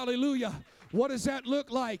 Hallelujah. What does that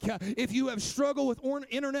look like? If you have struggled with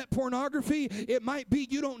internet pornography, it might be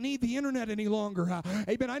you don't need the internet any longer.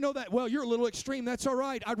 Amen. I know that. Well, you're a little extreme. That's all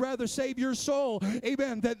right. I'd rather save your soul,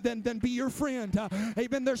 amen, than be your friend.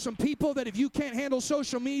 Amen. There's some people that if you can't handle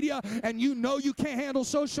social media and you know you can't handle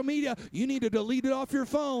social media, you need to delete it off your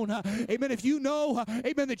phone. Amen. If you know,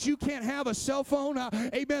 amen, that you can't have a cell phone,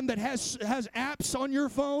 amen, that has apps on your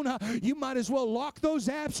phone, you might as well lock those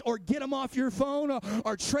apps or get them off your phone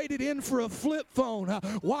or trade it in for a flip phone.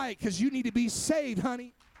 Why? Because you need to be saved,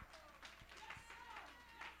 honey.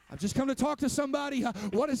 I've just come to talk to somebody.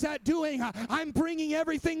 What is that doing? I'm bringing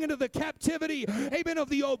everything into the captivity, amen, of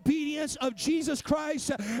the obedience of Jesus Christ.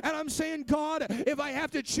 And I'm saying, God, if I have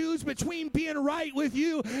to choose between being right with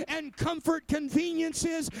you and comfort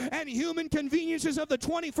conveniences and human conveniences of the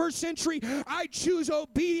 21st century, I choose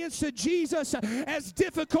obedience to Jesus, as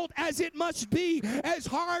difficult as it must be, as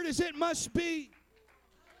hard as it must be.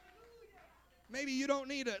 Maybe you don't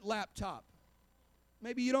need a laptop.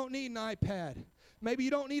 Maybe you don't need an iPad. Maybe you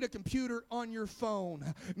don't need a computer on your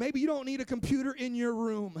phone. Maybe you don't need a computer in your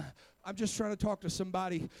room. I'm just trying to talk to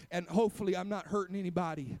somebody, and hopefully I'm not hurting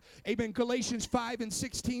anybody. Amen. Galatians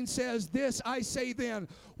 5:16 says, "This I say then,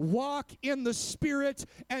 walk in the Spirit,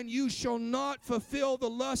 and you shall not fulfill the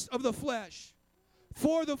lust of the flesh.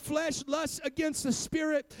 For the flesh lusts against the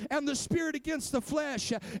Spirit, and the Spirit against the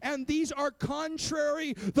flesh. And these are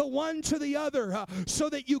contrary the one to the other, so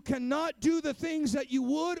that you cannot do the things that you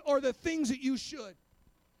would or the things that you should."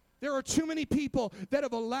 There are too many people that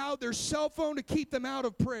have allowed their cell phone to keep them out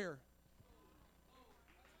of prayer.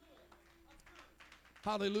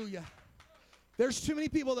 Hallelujah. There's too many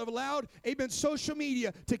people that have allowed, amen, social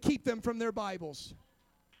media to keep them from their Bibles.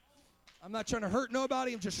 I'm not trying to hurt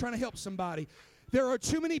nobody. I'm just trying to help somebody. There are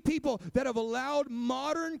too many people that have allowed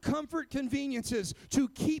modern comfort conveniences to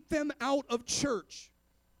keep them out of church.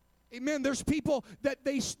 Amen. There's people that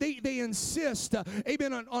they insist,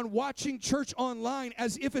 amen, on watching church online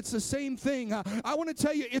as if it's the same thing. I want to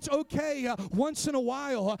tell you, it's okay once in a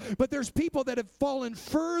while, but there's people that have fallen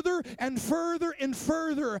further and further and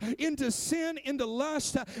further into sin, into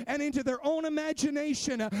lust, and into their own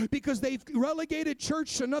imagination because they've relegated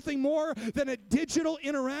church to nothing more than a digital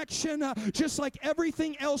interaction, just like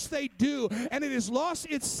everything else they do. And it has lost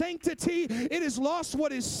its sanctity. It has lost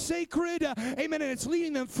what is sacred. Amen. And it's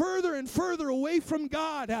leading them further and further away from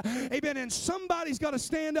God. Amen. And somebody's got to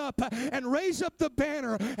stand up and raise up the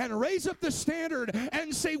banner and raise up the standard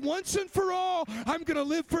and say, once and for all, I'm going to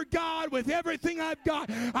live for God with everything I've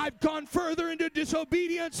got. I've gone further into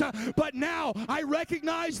disobedience, but now I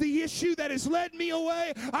recognize the issue that has led me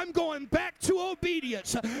away. I'm going back to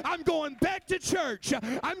obedience. I'm going back to church.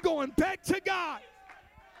 I'm going back to God.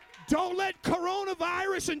 Don't let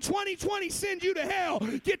coronavirus in 2020 send you to hell.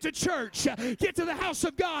 Get to church. Get to the house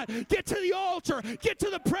of God. Get to the altar. Get to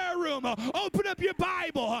the prayer room. Open up your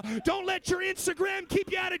Bible. Don't let your Instagram keep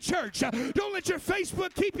you out of church. Don't let your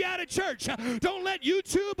Facebook keep you out of church. Don't let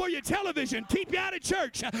YouTube or your television keep you out of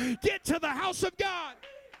church. Get to the house of God.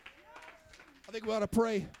 I think we ought to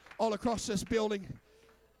pray all across this building.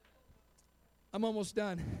 I'm almost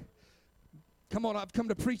done. Come on, I've come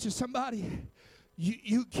to preach to somebody.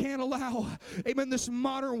 You can't allow, amen, this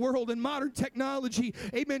modern world and modern technology,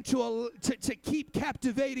 amen, to keep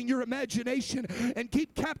captivating your imagination and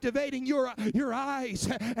keep captivating your eyes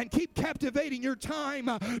and keep captivating your time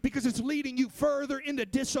because it's leading you further into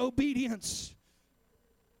disobedience.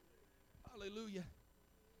 Hallelujah.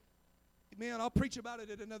 Amen. I'll preach about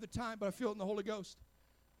it at another time, but I feel it in the Holy Ghost.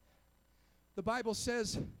 The Bible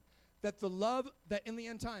says that in the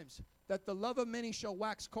end times, that the love of many shall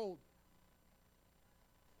wax cold.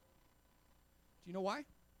 Do you know why?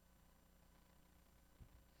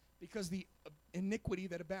 Because the iniquity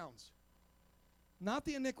that abounds. Not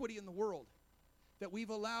the iniquity in the world, that we've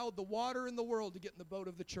allowed the water in the world to get in the boat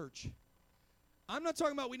of the church. I'm not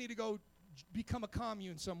talking about we need to go become a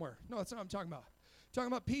commune somewhere. No, that's not what I'm talking about. I'm talking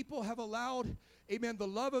about people have allowed, amen, the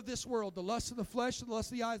love of this world, the lust of the flesh, the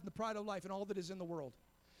lust of the eyes, and the pride of life, and all that is in the world.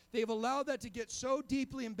 They've allowed that to get so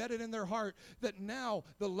deeply embedded in their heart that now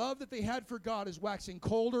the love that they had for God is waxing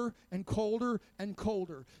colder and colder and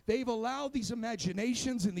colder. They've allowed these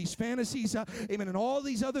imaginations and these fantasies, amen, and all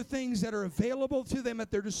these other things that are available to them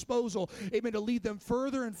at their disposal, amen, to lead them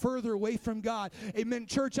further and further away from God. Amen.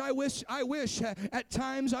 Church, I wish at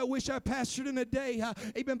times, I wish I pastored in a day,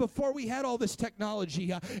 amen, before we had all this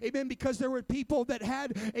technology, amen, because there were people that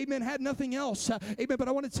had, amen, had nothing else, amen. But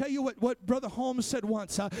I want to tell you what Brother Holmes said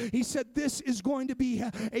once. He said, this is going to be,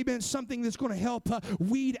 amen, something that's going to help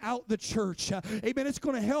weed out the church. Amen. It's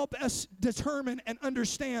going to help us determine and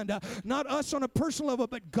understand, not us on a personal level,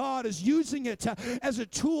 but God is using it as a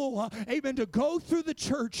tool, amen, to go through the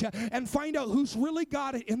church and find out who's really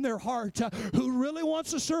got it in their heart, who really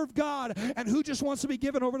wants to serve God, and who just wants to be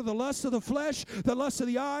given over to the lust of the flesh, the lust of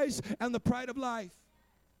the eyes, and the pride of life.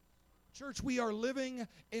 Church, we are living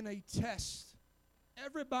in a test.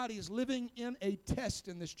 Everybody is living in a test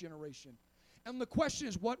in this generation. And the question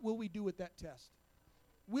is, what will we do with that test?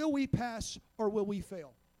 Will we pass or will we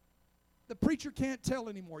fail? The preacher can't tell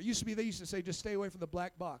anymore. They used to say, just stay away from the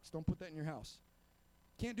black box. Don't put that in your house.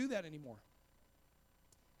 Can't do that anymore.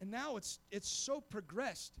 And now it's so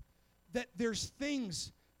progressed that there's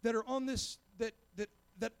things that are on this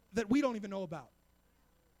that we don't even know about.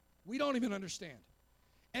 We don't even understand.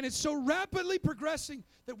 And it's so rapidly progressing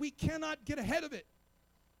that we cannot get ahead of it.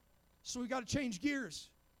 So we've got to change gears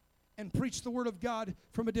and preach the Word of God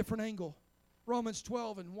from a different angle. Romans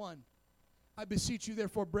 12:1. I beseech you,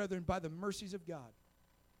 therefore, brethren, by the mercies of God,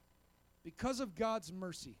 because of God's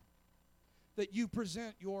mercy, that you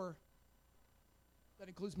present that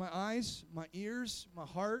includes my eyes, my ears, my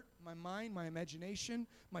heart, my mind, my imagination,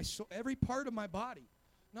 my soul, every part of my body.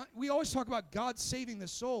 We always talk about God saving the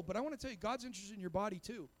soul, but I want to tell you, God's interested in your body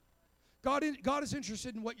too. God is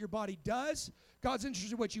interested in what your body does. God's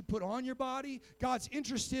interested in what you put on your body. God's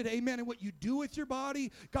interested, amen, in what you do with your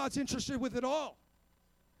body. God's interested with it all.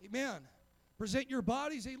 Amen. Present your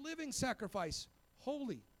bodies a living sacrifice,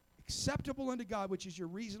 holy, acceptable unto God, which is your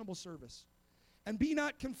reasonable service. And be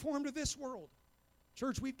not conformed to this world.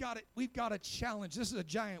 Church, we've got a challenge. This is a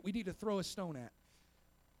giant we need to throw a stone at.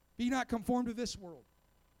 Be not conformed to this world.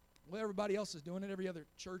 Well, everybody else is doing it. Every other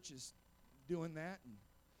church is doing that. And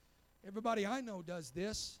everybody I know does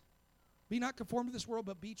this. Be not conformed to this world,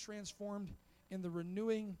 but be transformed in the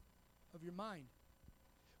renewing of your mind.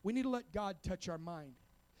 We need to let God touch our mind.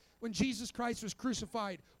 When Jesus Christ was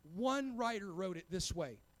crucified, one writer wrote it this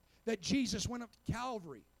way, that Jesus went up to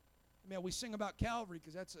Calvary. I mean, we sing about Calvary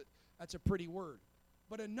because that's a pretty word.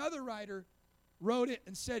 But another writer wrote it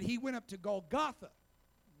and said he went up to Golgotha.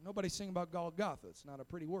 Nobody's singing about Golgotha. It's not a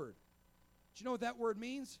pretty word. Do you know what that word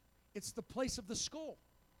means? It's the place of the skull.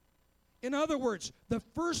 In other words, the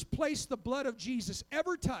first place the blood of Jesus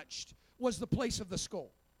ever touched was the place of the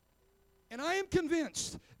skull. And I am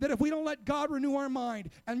convinced that if we don't let God renew our mind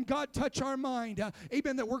and God touch our mind,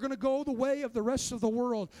 amen, that we're going to go the way of the rest of the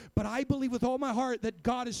world. But I believe with all my heart that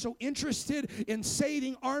God is so interested in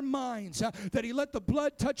saving our minds that He let the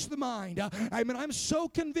blood touch the mind. I'm so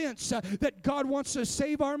convinced that God wants to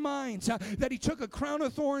save our minds, that He took a crown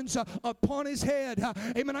of thorns upon His head.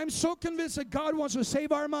 Amen. I'm so convinced that God wants to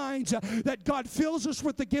save our minds, that God fills us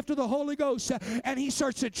with the gift of the Holy Ghost, and He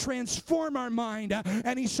starts to transform our mind,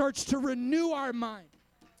 and He starts to renew our mind.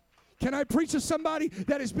 Can I preach to somebody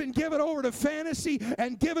that has been given over to fantasy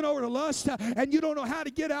and given over to lust and you don't know how to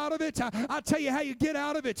get out of it? I'll tell you how you get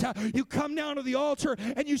out of it. You come down to the altar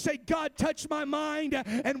and you say, God, touch my mind.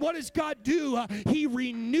 And what does God do? He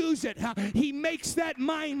renews it. He makes that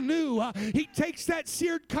mind new. He takes that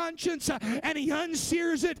seared conscience and He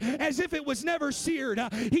unsears it as if it was never seared.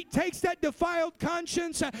 He takes that defiled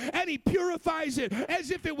conscience and He purifies it as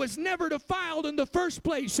if it was never defiled in the first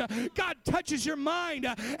place. God touches your mind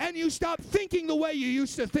and you stop thinking the way you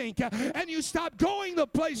used to think, and you stop going the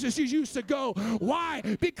places you used to go. Why?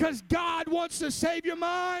 Because God wants to save your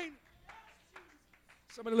mind.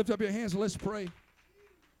 Somebody lift up your hands and let's pray.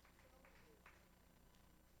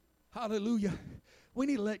 Hallelujah. We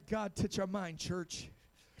need to let God touch our mind, church.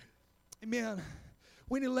 Amen.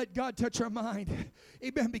 We need to let God touch our mind.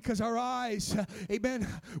 Amen. Because our eyes, amen,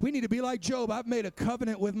 we need to be like Job. I've made a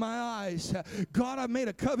covenant with my eyes. God, I've made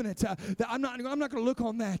a covenant that I'm not going to look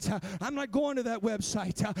on that. I'm not going to that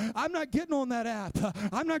website. I'm not getting on that app.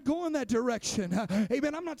 I'm not going that direction.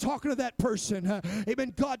 Amen. I'm not talking to that person.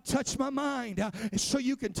 Amen. God, touch my mind so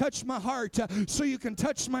you can touch my heart, so you can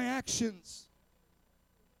touch my actions.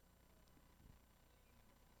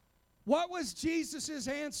 What was Jesus'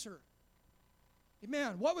 answer?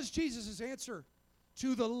 Amen. What was Jesus' answer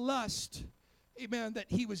to the lust, amen, that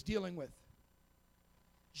He was dealing with?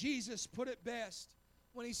 Jesus put it best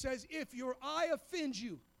when he says, if your eye offends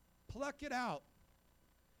you, pluck it out.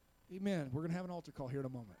 Amen. We're going to have an altar call here in a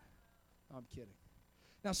moment. I'm kidding.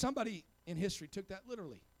 Now, somebody in history took that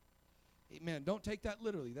literally. Amen. Don't take that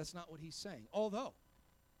literally. That's not what he's saying. Although,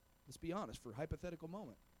 let's be honest, for a hypothetical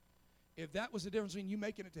moment, if that was the difference between you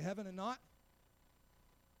making it to heaven and not,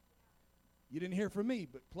 you didn't hear it from me,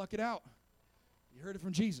 but pluck it out. You heard it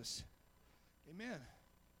from Jesus. Amen.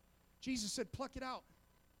 Jesus said, pluck it out.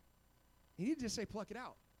 He didn't just say pluck it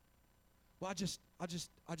out. Well, I just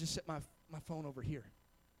set my phone over here.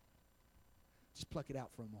 Just pluck it out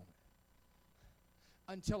for a moment.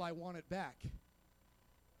 Until I want it back.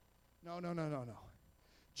 No.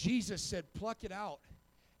 Jesus said, pluck it out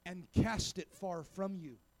and cast it far from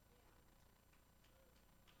you.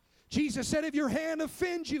 Jesus said, if your hand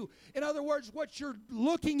offends you, in other words, what you're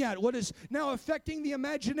looking at, what is now affecting the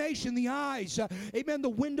imagination, the eyes, amen, the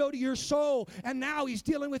window to your soul, and now he's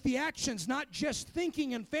dealing with the actions, not just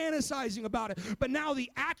thinking and fantasizing about it, but now the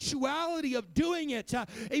actuality of doing it,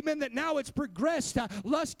 amen, that now it's progressed,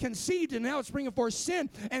 lust conceived, and now it's bringing forth sin,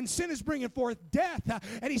 and sin is bringing forth death,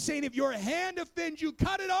 and he's saying, if your hand offends you,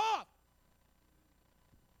 cut it off,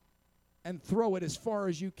 and throw it as far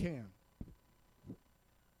as you can.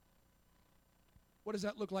 What does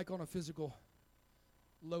that look like on a physical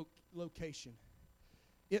location?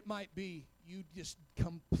 It might be you just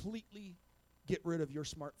completely get rid of your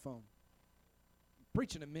smartphone. I'm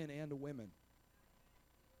preaching to men and to women.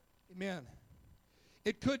 Amen.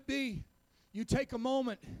 It could be you take a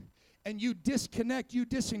moment and you disconnect, you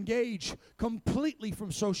disengage completely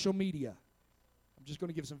from social media. I'm just going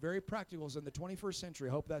to give some very practicals in the 21st century.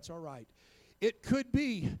 I hope that's all right. It could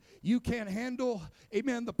be you can't handle,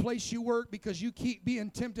 amen, the place you work because you keep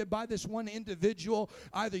being tempted by this one individual.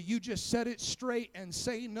 Either you just set it straight and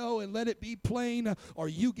say no and let it be plain, or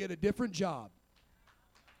you get a different job.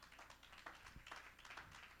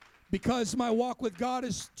 Because my walk with God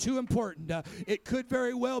is too important. It could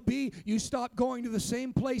very well be you stop going to the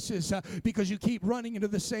same places because you keep running into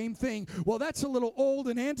the same thing. Well, that's a little old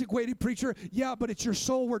and antiquated, preacher. Yeah, but it's your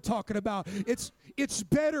soul we're talking about. It's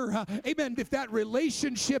better, amen, if that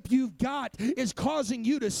relationship you've got is causing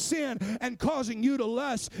you to sin and causing you to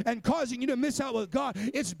lust and causing you to miss out with God.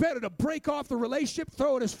 It's better to break off the relationship,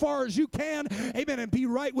 throw it as far as you can, amen, and be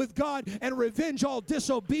right with God and revenge all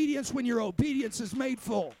disobedience when your obedience is made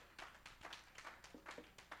full.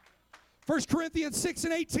 1 Corinthians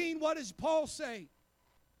 6:18, what does Paul say?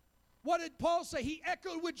 What did Paul say? He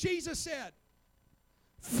echoed what Jesus said.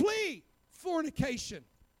 Flee fornication.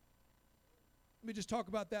 Let me just talk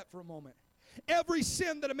about that for a moment. Every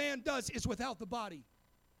sin that a man does is without the body,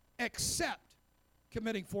 except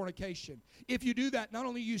committing fornication. If you do that, not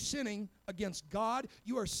only are you sinning against God,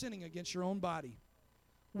 you are sinning against your own body.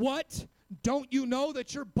 What? Don't you know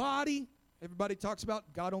that your body, everybody talks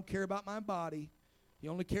about, God don't care about my body. He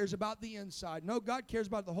only cares about the inside. No, God cares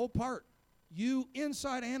about the whole part. You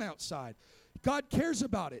inside and outside. God cares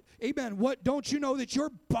about it. Amen. What, don't you know that your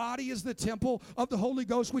body is the temple of the Holy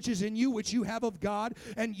Ghost which is in you, which you have of God,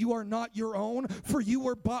 and you are not your own, for you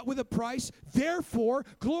were bought with a price. Therefore,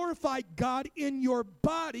 glorify God in your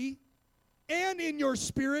body and in your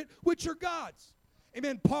spirit, which are God's.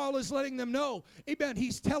 Amen. Paul is letting them know. Amen.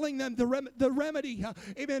 He's telling them the remedy.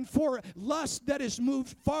 Amen. For lust that is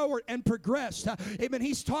moved forward and progressed. Amen.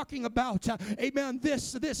 He's talking about. Amen.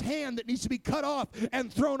 This hand that needs to be cut off and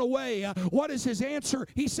thrown away. What is his answer?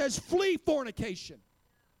 He says, flee fornication.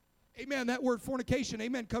 Amen. That word fornication,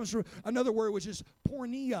 amen, comes from another word which is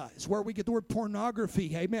porneia. It's where we get the word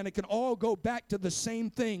pornography. Amen. It can all go back to the same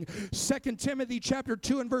thing. 2 Timothy chapter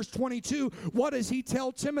 2 and verse 22. What does he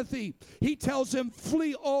tell Timothy? He tells him,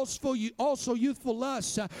 flee also youthful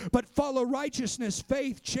lusts, but follow righteousness,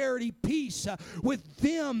 faith, charity, peace with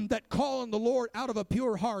them that call on the Lord out of a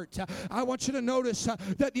pure heart. I want you to notice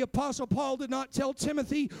that the Apostle Paul did not tell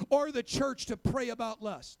Timothy or the church to pray about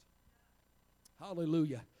lust.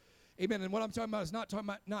 Hallelujah. Amen. And what I'm talking about is not talking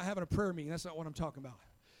about not having a prayer meeting. That's not what I'm talking about.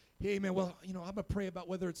 Amen. Well, I'm going to pray about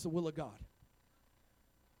whether it's the will of God.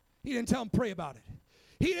 He didn't tell him pray about it.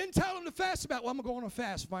 He didn't tell him to fast about it. Well, I'm going to go on a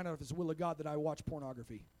fast and find out if it's the will of God that I watch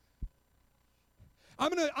pornography.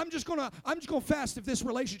 I'm just going to fast if this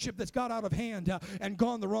relationship that's got out of hand and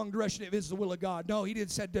gone the wrong direction, if it's the will of God. No, he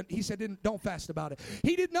said don't fast about it.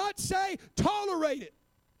 He did not say tolerate it.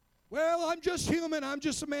 Well, I'm just human, I'm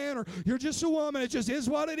just a man, or you're just a woman, it just is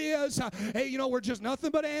what it is. Hey, we're just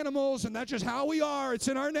nothing but animals, and that's just how we are. It's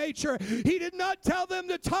in our nature. He did not tell them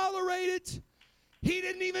to tolerate it. He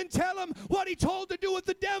didn't even tell them what he told to do with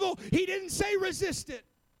the devil. He didn't say resist it.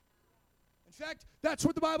 In fact, that's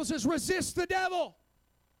what the Bible says, resist the devil.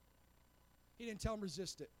 He didn't tell them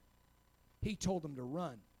resist it. He told them to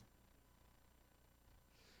run.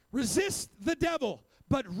 Resist the devil,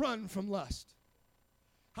 but run from lust.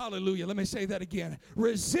 Hallelujah. Let me say that again.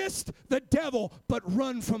 Resist the devil, but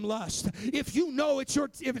run from lust. If you know if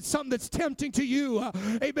it's something that's tempting to you,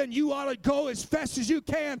 amen, you ought to go as fast as you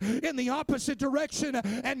can in the opposite direction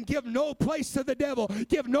and give no place to the devil.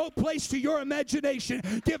 Give no place to your imagination.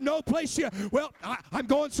 Give no place to, I'm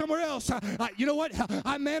going somewhere else. You know what?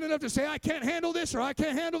 I'm man enough to say I can't handle this or I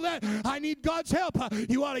can't handle that. I need God's help.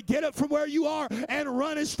 You ought to get up from where you are and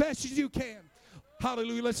run as fast as you can.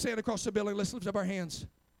 Hallelujah. Let's stand across the building. Let's lift up our hands.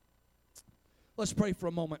 Let's pray for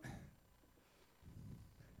a moment.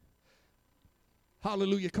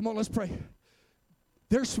 Hallelujah. Come on, let's pray.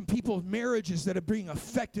 There's some people's marriages that are being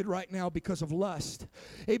affected right now because of lust.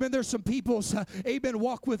 Amen. There's some people's,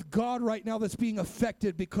 walk with God right now that's being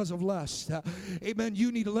affected because of lust. Amen.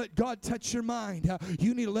 You need to let God touch your mind.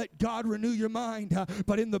 You need to let God renew your mind.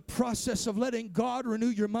 But in the process of letting God renew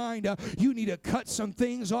your mind, you need to cut some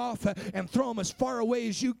things off and throw them as far away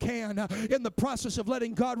as you can. In the process of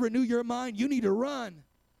letting God renew your mind, you need to run.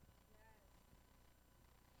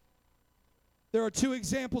 There are two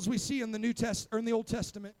examples we see in the Old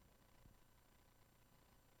Testament.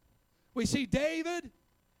 We see David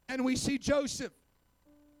and we see Joseph.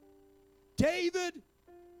 David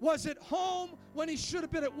was at home when he should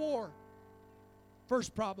have been at war.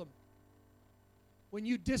 First problem. When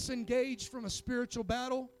you disengage from a spiritual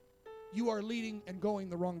battle, you are leading and going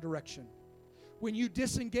the wrong direction. When you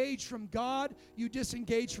disengage from God, you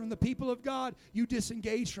disengage from the people of God, you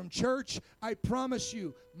disengage from church, I promise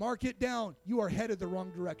you, mark it down, you are headed the wrong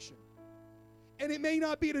direction. And it may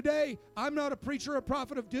not be today. I'm not a preacher or a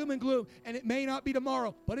prophet of doom and gloom, and it may not be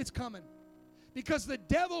tomorrow, but it's coming. Because the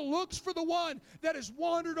devil looks for the one that has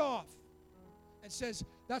wandered off and says,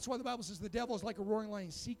 that's why the Bible says the devil is like a roaring lion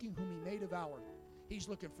seeking whom he may devour. He's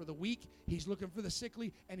looking for the weak, he's looking for the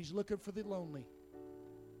sickly, and he's looking for the lonely.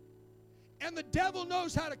 And the devil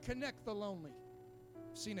knows how to connect the lonely.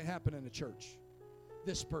 I've seen it happen in the church.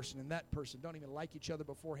 This person and that person don't even like each other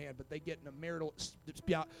beforehand, but they get in a marital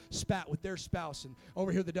spat with their spouse. And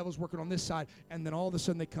over here the devil's working on this side, and then all of a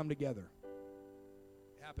sudden they come together.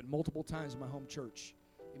 It happened multiple times in my home church.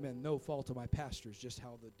 Amen. No fault of my pastors, just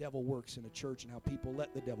how the devil works in a church and how people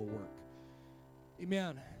let the devil work.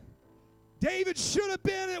 Amen. David should have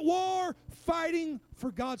been at war fighting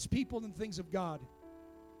for God's people and things of God.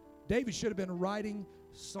 David should have been writing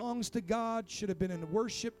songs to God, should have been in the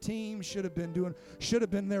worship team, should have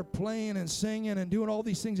been there playing and singing and doing all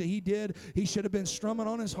these things that he did. He should have been strumming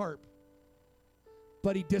on his harp.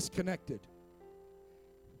 But he disconnected.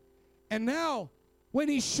 And now, when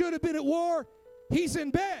he should have been at war, he's in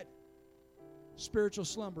bed. Spiritual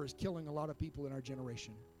slumber is killing a lot of people in our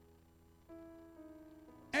generation.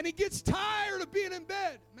 And he gets tired of being in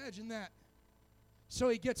bed. Imagine that. So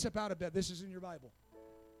he gets up out of bed. This is in your Bible.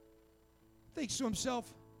 Thinks to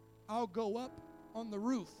himself, I'll go up on the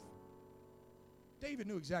roof. David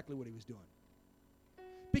knew exactly what he was doing.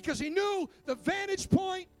 Because he knew the vantage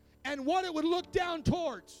point and what it would look down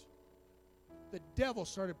towards. The devil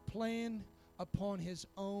started playing upon his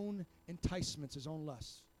own enticements, his own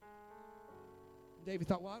lusts. David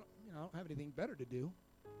thought, well, I don't have anything better to do.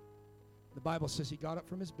 The Bible says he got up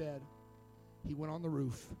from his bed, he went on the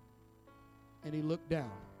roof, and he looked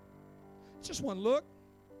down. Just one look.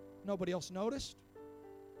 Nobody else noticed.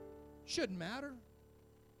 Shouldn't matter.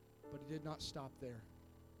 But he did not stop there.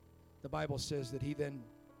 The Bible says that he then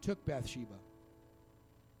took Bathsheba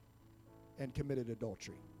and committed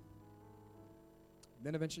adultery.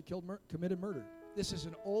 Then eventually committed murder. This is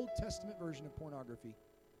an Old Testament version of pornography.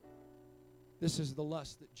 This is the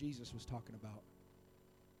lust that Jesus was talking about.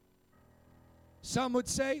 Some would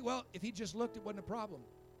say, well, if he just looked, it wasn't a problem.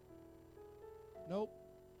 Nope.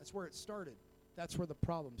 That's where it started. That's where the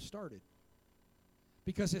problem started.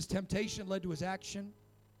 Because his temptation led to his action,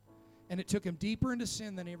 and it took him deeper into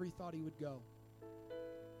sin than ever he thought he would go.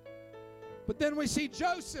 But then we see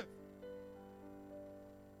Joseph,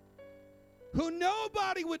 who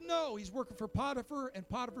nobody would know. He's working for Potiphar and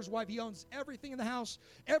Potiphar's wife. He owns everything in the house.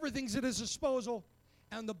 Everything's at his disposal.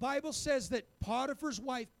 And the Bible says that Potiphar's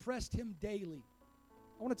wife pressed him daily.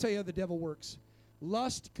 I want to tell you how the devil works.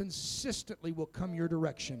 Lust consistently will come your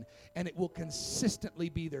direction, and it will consistently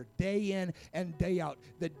be there day in and day out.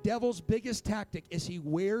 The devil's biggest tactic is he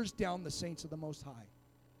wears down the saints of the Most High.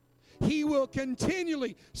 He will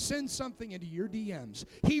continually send something into your DMs.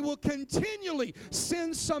 He will continually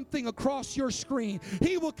send something across your screen.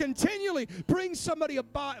 He will continually bring somebody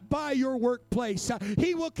by your workplace.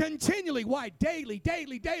 He will continually, daily.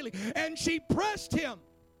 And she pressed him.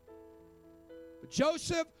 But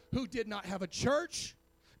Joseph, who did not have a church,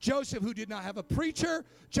 Joseph, who did not have a preacher.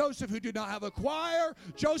 Joseph, who did not have a choir.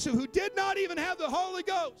 Joseph, who did not even have the Holy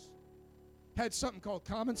Ghost, had something called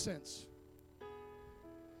common sense.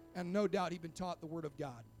 And no doubt he'd been taught the Word of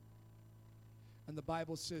God. And the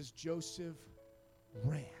Bible says Joseph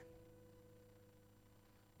ran.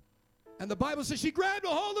 And the Bible says she grabbed a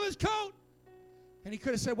hold of his coat. And he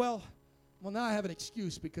could have said, well, now I have an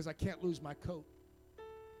excuse because I can't lose my coat.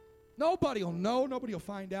 Nobody will know. Nobody will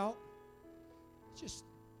find out. It's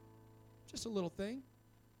just a little thing.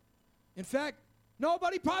 In fact,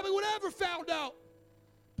 nobody probably would ever found out.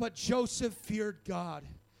 But Joseph feared God.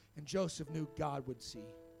 And Joseph knew God would see.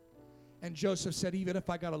 And Joseph said, even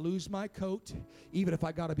if I got to lose my coat, even if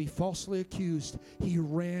I got to be falsely accused, he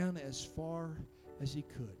ran as far as he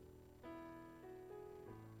could.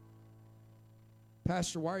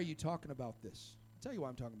 Pastor, why are you talking about this? I'll tell you why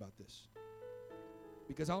I'm talking about this.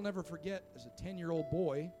 Because I'll never forget, as a 10-year-old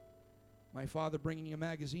boy, my father bringing a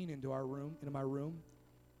magazine into my room,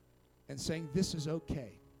 and saying, this is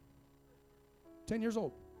okay. 10 years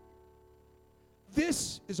old.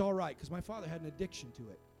 This is all right, because my father had an addiction to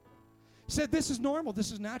it. He said, this is normal,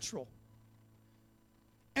 this is natural.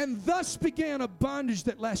 And thus began a bondage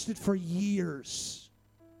that lasted for years.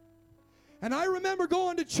 And I remember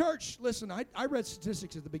going to church. Listen, I read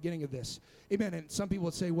statistics at the beginning of this. Amen. And some people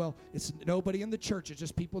would say, well, it's nobody in the church. It's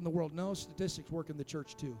just people in the world. No, statistics work in the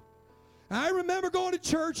church too. And I remember going to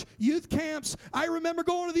church, youth camps. I remember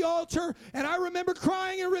going to the altar. And I remember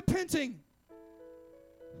crying and repenting.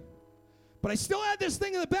 But I still had this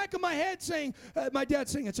thing in the back of my head saying, my dad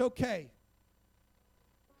saying, it's okay.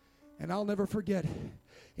 And I'll never forget.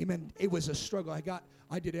 Amen. It was a struggle.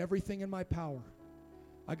 I did everything in my power.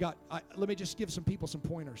 Let me just give some people some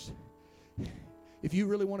pointers. If you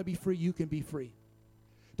really want to be free, you can be free.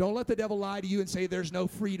 Don't let the devil lie to you and say there's no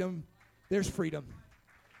freedom. There's freedom.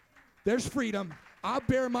 There's freedom. I'll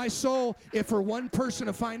bare my soul if for one person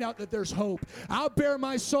to find out that there's hope. I'll bare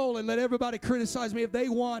my soul and let everybody criticize me if they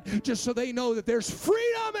want, just so they know that there's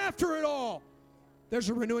freedom after it all. There's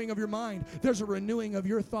a renewing of your mind. There's a renewing of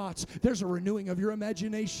your thoughts. There's a renewing of your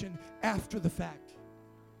imagination after the fact.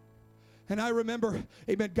 And I remember,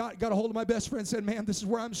 amen, got a hold of my best friend and said, man, this is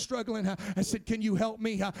where I'm struggling. I said, can you help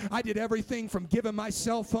me? I did everything from giving my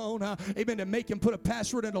cell phone, amen, to make him put a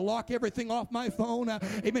password and to lock everything off my phone,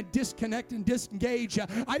 amen, disconnect and disengage.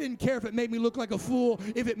 I didn't care if it made me look like a fool,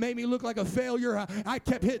 if it made me look like a failure. I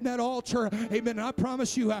kept hitting that altar, amen, and I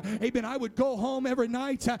promise you, amen, I would go home every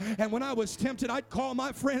night, and when I was tempted, I'd call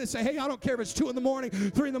my friend and say, hey, I don't care if it's 2 in the morning,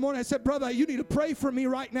 3 in the morning. I said, brother, you need to pray for me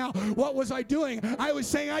right now. What was I doing? I was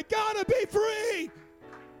saying, I gotta be free.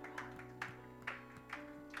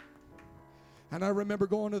 And I remember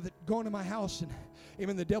going to my house and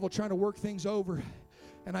even the devil trying to work things over.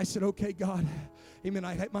 And I said, okay, God, amen.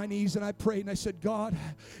 I hit my knees and I prayed and I said, God,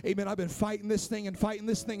 amen, I've been fighting this thing and fighting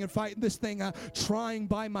this thing and fighting this thing, trying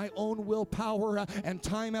by my own willpower, and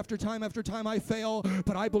time after time after time I fail.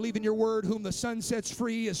 But I believe in your word, whom the Son sets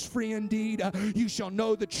free is free indeed. You shall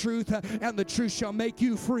know the truth, and the truth shall make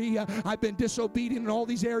you free. I've been disobedient in all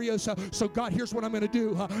these areas. So God, here's what I'm going to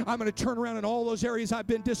do. I'm going to turn around in all those areas I've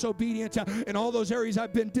been disobedient, in all those areas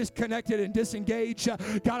I've been disconnected and disengaged.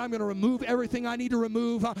 God, I'm going to remove everything I need to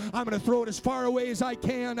remove. I'm going to throw it as far away as I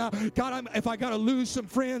can. God, if I got to lose some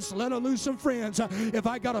friends, let them lose some friends. If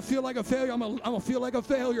I got to feel like a failure, I'm going to feel like a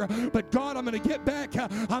failure. But God, I'm going to get back.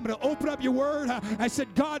 I'm going to open up your word. I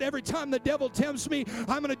said, God, every time the devil tempts me,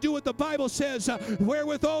 I'm going to do what the Bible says.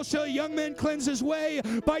 Wherewithal shall a young man cleanse his way?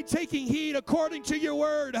 By taking heed according to your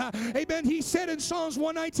word. Amen. He said in Psalms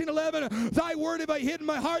 119:11, thy word have I hid in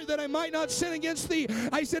my heart that I might not sin against thee.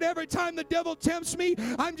 I said, every time the devil tempts me,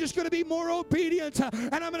 I'm just going to be more obedient.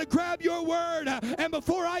 And I'm going to grab your word. And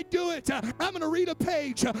before I do it, I'm going to read a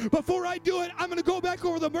page. Before I do it, I'm going to go back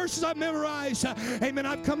over the verses I've memorized. Amen.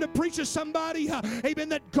 I've come to preach to somebody, amen,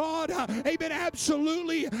 that God, amen,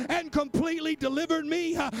 absolutely and completely delivered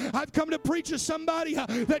me. I've come to preach to somebody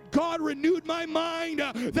that God renewed my mind,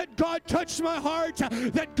 that God touched my heart,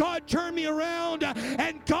 that God turned me around,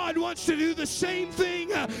 and God wants to do the same thing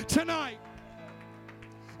tonight.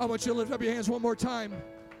 I want you to lift up your hands one more time.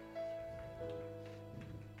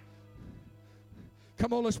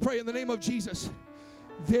 Come on, let's pray in the name of Jesus.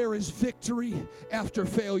 There is victory after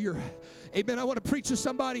failure. Amen. I want to preach to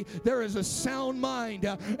somebody. There is a sound mind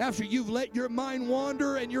after you've let your mind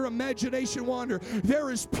wander and your imagination wander.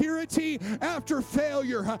 There is purity after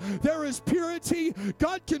failure. There is purity.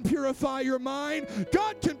 God can purify your mind.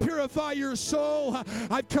 God can purify your soul.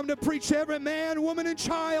 I've come to preach to every man, woman, and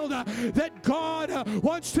child that God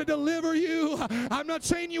wants to deliver you. I'm not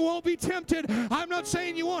saying you won't be tempted. I'm not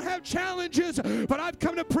saying you won't have challenges, but I've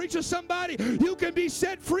come to preach to somebody. You can be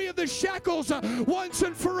set free of the shackles once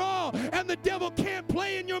and for all, and the devil can't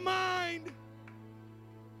play in your mind.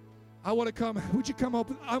 I want to come. Would you come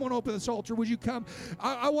open? I want to open this altar. Would you come?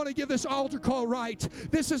 I want to give this altar call right.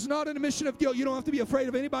 This is not an admission of guilt. You don't have to be afraid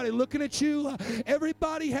of anybody looking at you.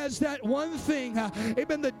 Everybody has that one thing,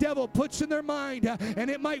 amen, the devil puts in their mind, and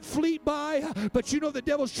it might fleet by, but you know the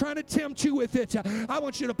devil's trying to tempt you with it. I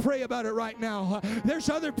want you to pray about it right now. There's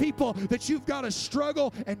other people that you've got to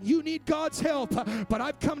struggle, and you need God's help, but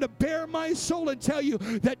I've come to bare my soul and tell you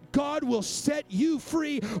that God will set you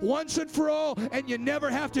free once and for all, and you never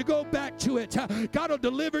have to go back to it. God will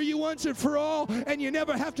deliver you once and for all, and you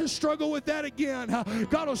never have to struggle with that again.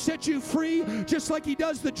 God will set you free just like He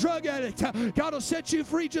does the drug addict. God will set you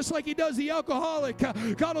free just like He does the alcoholic.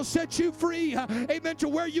 God will set you free, amen, to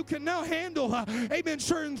where you can now handle, amen,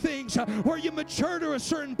 certain things, where you mature to a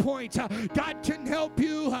certain point. God can help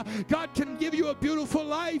you. God can give you a beautiful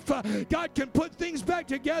life. God can put things back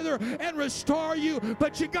together and restore you,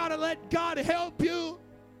 but you got to let God help you.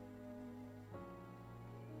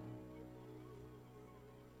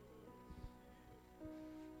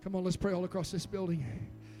 Come on, let's pray all across this building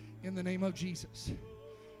in the name of Jesus.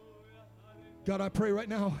 God, I pray right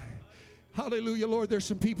now, hallelujah, Lord, there's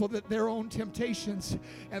some people that their own temptations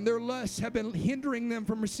and their lusts have been hindering them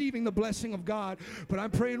from receiving the blessing of God. But I'm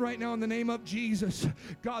praying right now in the name of Jesus,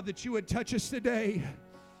 God, that you would touch us today.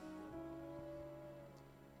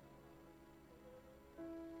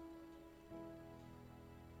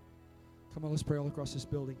 Come on, let's pray all across this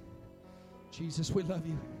building. Jesus, we love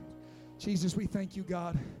you. Jesus, we thank you,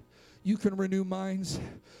 God. You can renew minds.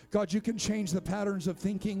 God, you can change the patterns of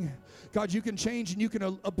thinking. God, you can change and you can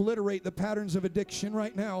obliterate the patterns of addiction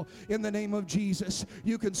right now in the name of Jesus.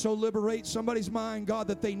 You can so liberate somebody's mind, God,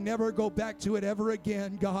 that they never go back to it ever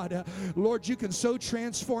again, God. Lord, you can so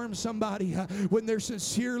transform somebody when they're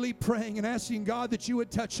sincerely praying and asking God that you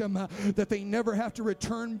would touch them, that they never have to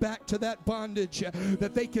return back to that bondage,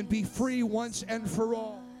 that they can be free once and for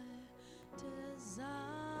all.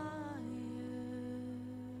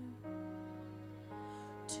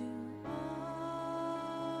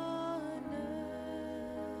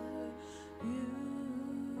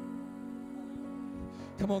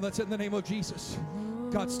 Come on, that's in the name of Jesus.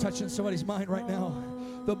 God's touching somebody's mind right now.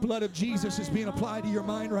 The blood of Jesus is being applied to your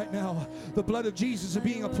mind right now. The blood of Jesus is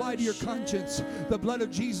being applied to your conscience. The blood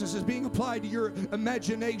of Jesus is being applied to your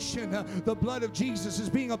imagination. The blood of Jesus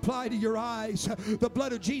is being applied to your eyes. The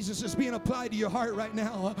blood of Jesus is being applied to your heart right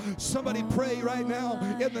now. Somebody pray right now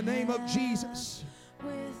in the name of Jesus.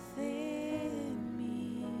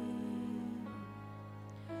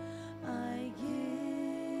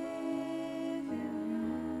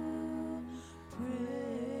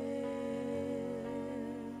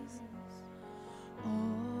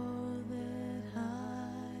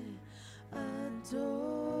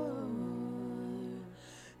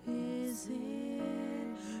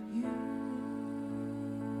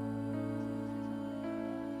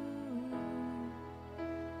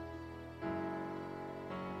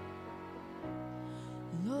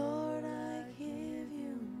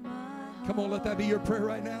 Come on, let that be your prayer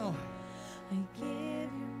right now.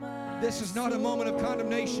 This is not a moment of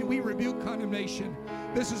condemnation. We rebuke condemnation.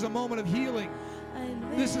 This is a moment of healing.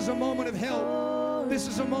 This is a moment of help. This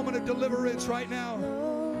is a moment of deliverance right now.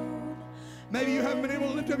 Maybe you haven't been able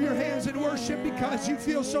to lift up your hands in worship because you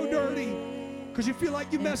feel so dirty, because you feel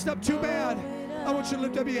like you messed up too bad. I want you to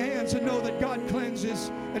lift up your hands and know that God cleanses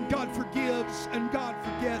and God forgives and God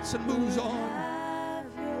forgets and moves on.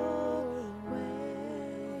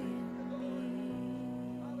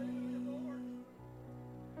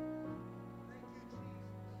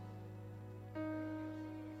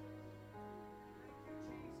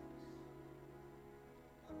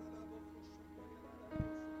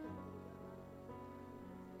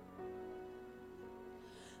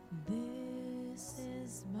 This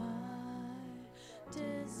is my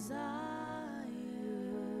desire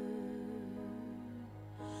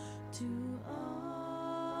to honor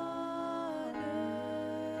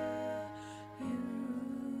you,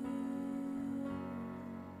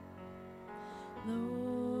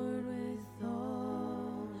 Lord, with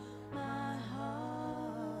all my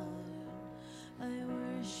heart I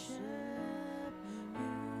worship you.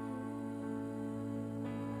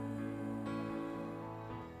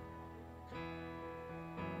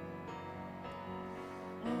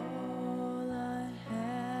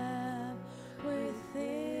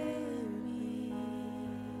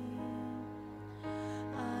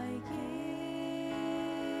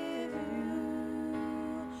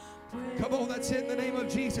 Come on, that's it in the name of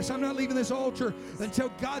Jesus. I'm not leaving this altar until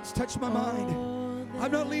God's touched my mind.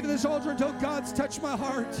 I'm not leaving this altar until God's touched my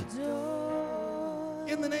heart.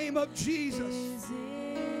 In the name of Jesus.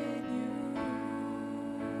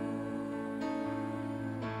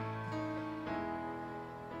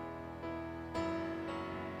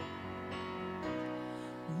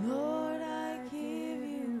 Lord, I give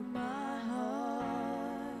you my heart.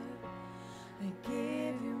 I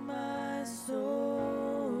give you my soul.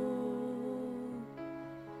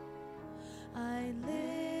 I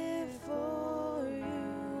live for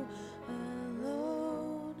you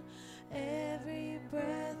alone. Every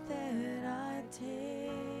breath that I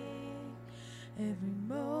take, every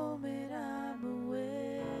moment I'm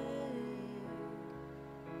awake.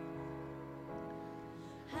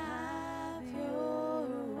 Have your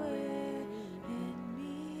way in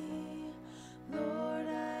me, Lord.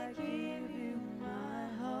 I give you my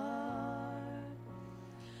heart,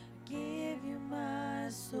 give you my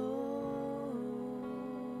soul.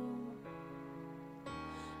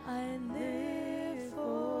 I live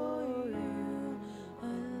for you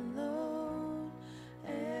alone.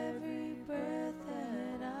 Every breath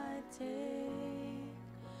that I take,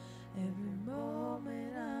 every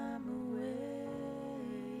moment I'm awake.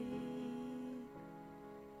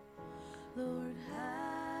 Lord,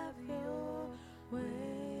 have your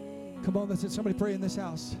way. Come on, that's it. Somebody pray in this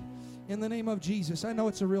house. In the name of Jesus. I know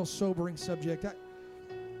it's a real sobering subject.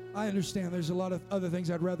 I understand there's a lot of other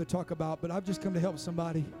things I'd rather talk about, but I've just come to help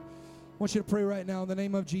somebody. I want you to pray right now in the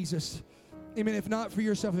name of Jesus. Amen. If not for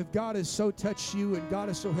yourself, if God has so touched you and God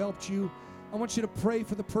has so helped you, I want you to pray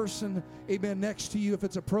for the person, amen, next to you if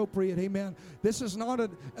it's appropriate, amen. This is not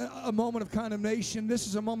a moment of condemnation. This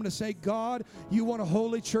is a moment to say, God, you want a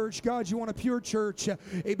holy church. God, you want a pure church,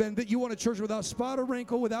 amen, that you want a church without spot or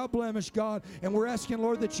wrinkle, without blemish, God. And we're asking,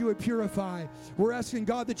 Lord, that you would purify. We're asking,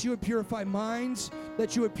 God, that you would purify minds,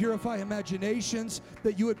 that you would purify imaginations,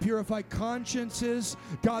 that you would purify consciences,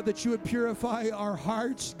 God, that you would purify our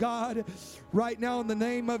hearts, God. Right now in the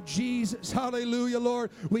name of Jesus, hallelujah,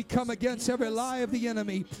 Lord, we come against every lie of the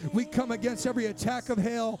enemy. We come against every attack of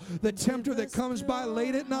hell, the tempter that comes by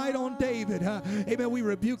late at night on David. Amen. We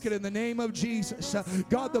rebuke it in the name of Jesus.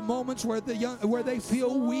 God, the moments where they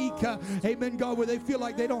feel weak, amen, God, where they feel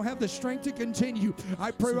like they don't have the strength to continue.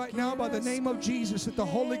 I pray right now by the name of Jesus that the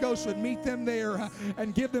Holy Ghost would meet them there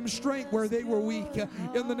and give them strength where they were weak.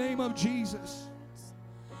 In the name of Jesus.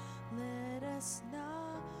 Let us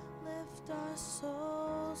now lift our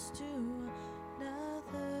souls to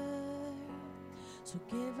another. So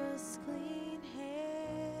give us clean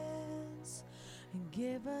hands and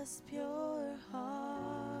give us pure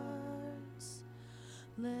hearts.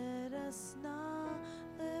 Let us now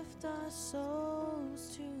lift our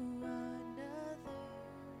souls to another.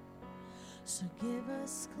 So give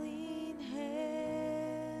us clean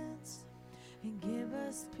hands and give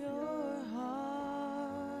us pure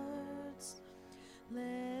hearts.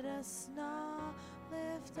 Let us now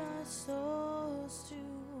lift our souls to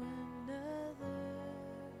another.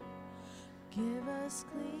 Give us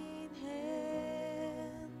clean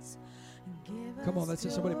hands and give us. Come on, that's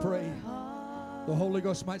it. Somebody pray. The Holy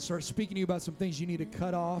Ghost might start speaking to you about some things you need to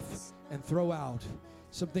cut off and throw out.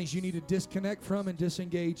 Some things you need to disconnect from and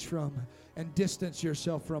disengage from and distance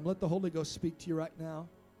yourself from. Let the Holy Ghost speak to you right now.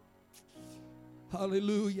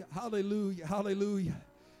 Hallelujah, hallelujah, hallelujah.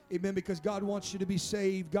 Amen, because God wants you to be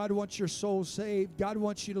saved. God wants your soul saved. God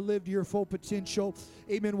wants you to live to your full potential.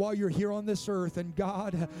 Amen, while you're here on this earth. And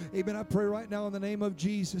God, amen, I pray right now in the name of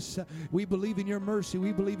Jesus, we believe in your mercy.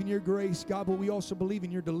 We believe in your grace, God, but we also believe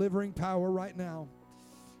in your delivering power right now.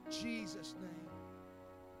 Jesus' name.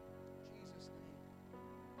 Jesus' name.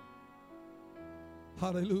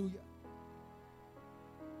 Hallelujah.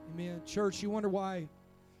 Amen. Church, you wonder why,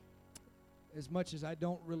 as much as I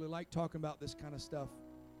don't really like talking about this kind of stuff,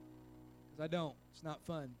 because I don't. It's not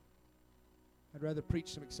fun. I'd rather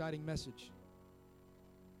preach some exciting message.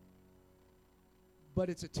 But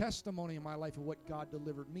it's a testimony in my life of what God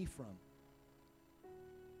delivered me from.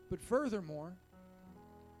 But furthermore,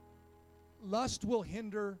 lust will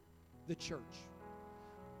hinder the church.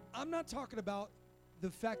 I'm not talking about the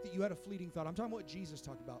fact that you had a fleeting thought. I'm talking about what Jesus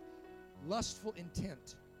talked about. Lustful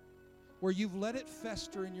intent, where you've let it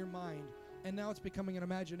fester in your mind, and now it's becoming an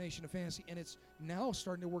imagination, a fantasy, and it's now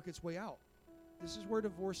starting to work its way out. This is where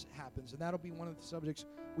divorce happens, and that'll be one of the subjects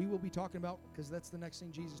we will be talking about, because that's the next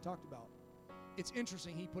thing Jesus talked about. It's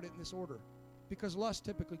interesting he put it in this order, because lust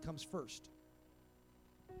typically comes first.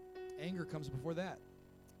 Anger comes before that.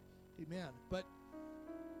 Amen. But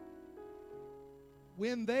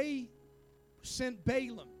when they sent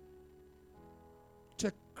Balaam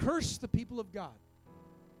to curse the people of God,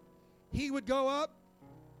 he would go up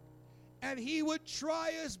and he would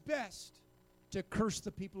try his best to curse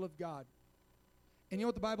the people of God. And you know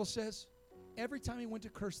what the Bible says? Every time he went to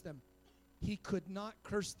curse them, he could not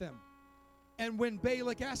curse them. And when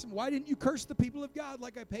Balak asked him, why didn't you curse the people of God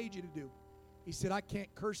like I paid you to do? He said, I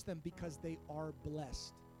can't curse them because they are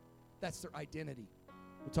blessed. That's their identity.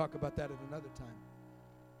 We'll talk about that at another time.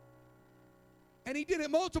 And he did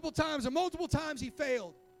it multiple times, and multiple times he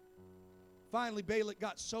failed. Finally, Balak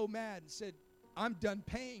got so mad and said, I'm done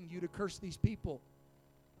paying you to curse these people.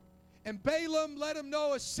 And Balaam let him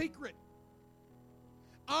know a secret.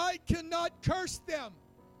 I cannot curse them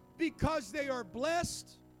because they are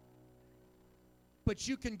blessed, but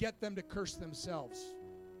you can get them to curse themselves.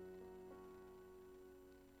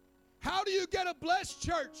 How do you get a blessed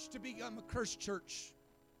church to become a cursed church?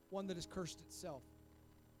 One that has cursed itself.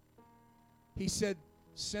 He said,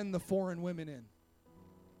 send the foreign women in.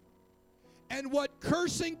 And what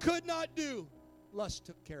cursing could not do, lust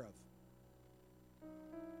took care of.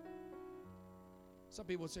 Some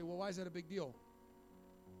people would say, well, why is that a big deal?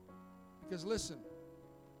 Because listen,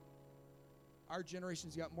 our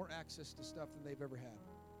generation's got more access to stuff than they've ever had.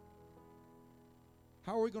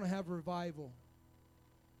 How are we going to have revival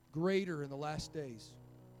greater in the last days?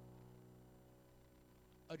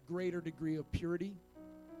 A greater degree of purity,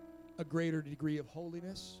 a greater degree of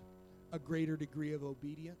holiness, a greater degree of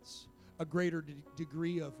obedience, a greater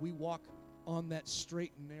degree of we walk on that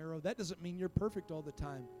straight and narrow. That doesn't mean you're perfect all the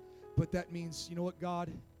time, but that means, you know what, God,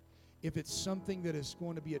 if it's something that is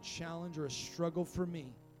going to be a challenge or a struggle for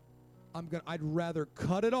me, I'd rather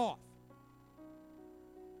cut it off.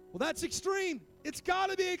 Well, that's extreme. It's got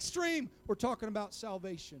to be extreme. We're talking about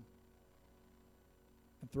salvation.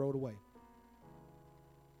 And throw it away.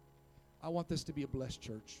 I want this to be a blessed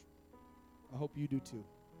church. I hope you do too.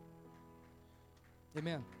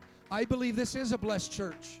 Amen. I believe this is a blessed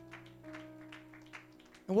church.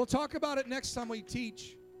 And we'll talk about it next time we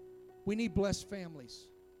teach. We need blessed families.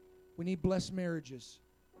 We need blessed marriages.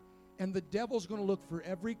 And the devil's going to look for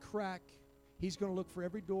every crack. He's going to look for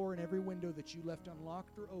every door and every window that you left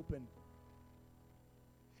unlocked or open.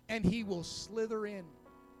 And he will slither in.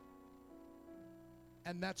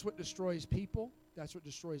 And that's what destroys people. That's what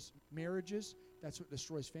destroys marriages. That's what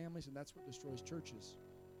destroys families. And that's what destroys churches.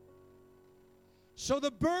 So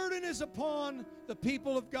the burden is upon the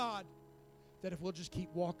people of God that if we'll just keep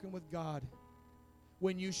walking with God,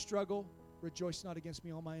 when you struggle, rejoice not against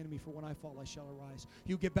me, all my enemy, for when I fall, I shall arise.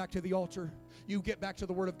 You get back to the altar. You get back to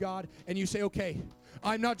the Word of God, and you say, okay,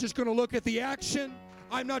 I'm not just going to look at the action.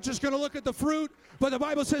 I'm not just going to look at the fruit, but the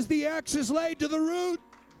Bible says the axe is laid to the root.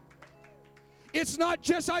 It's not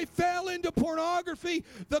just I fell into pornography.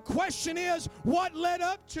 The question is, what led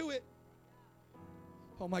up to it?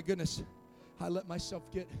 Oh, my goodness. I let myself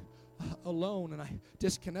get alone, and I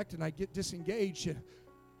disconnect, and I get disengaged. And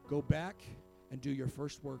go back and do your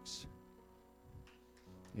first works.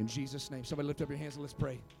 In Jesus' name. Somebody lift up your hands and let's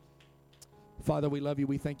pray. Father, we love you.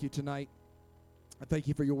 We thank you tonight. I thank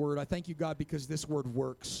you for your word. I thank you, God, because this word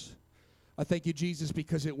works. I thank you, Jesus,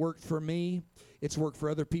 because it worked for me. It's worked for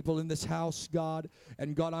other people in this house, God.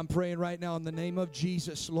 And God, I'm praying right now in the name of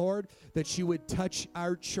Jesus, Lord, that you would touch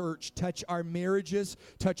our church, touch our marriages,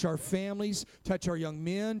 touch our families, touch our young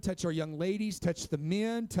men, touch our young ladies, touch the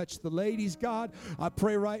men, touch the ladies, God. I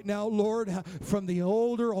pray right now, Lord, from the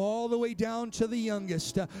older all the way down to the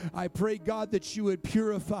youngest. I pray, God, that you would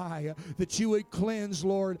purify, that you would cleanse,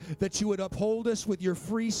 Lord, that you would uphold us with your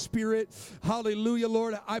free spirit. Hallelujah,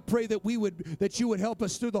 Lord. I pray that you would help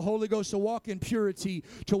us through the Holy Ghost to walk in purity,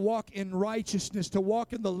 to walk in righteousness, to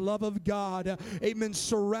walk in the love of God. Amen.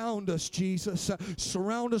 Surround us, Jesus.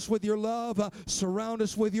 Surround us with your love. Surround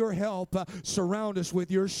us with your help. Surround us with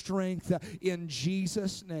your strength. In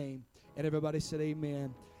Jesus' name. And everybody said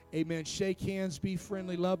amen. Amen. Shake hands, be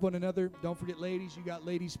friendly, love one another. Don't forget, ladies, you got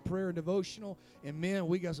ladies' prayer and devotional. And men,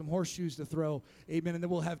 we got some horseshoes to throw. Amen. And then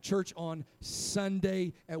we'll have church on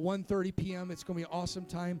Sunday at 1:30 p.m. It's going to be an awesome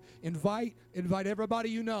time. Invite everybody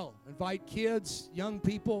you know. Invite kids, young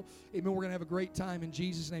people. Amen. We're going to have a great time in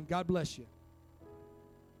Jesus' name. God bless you.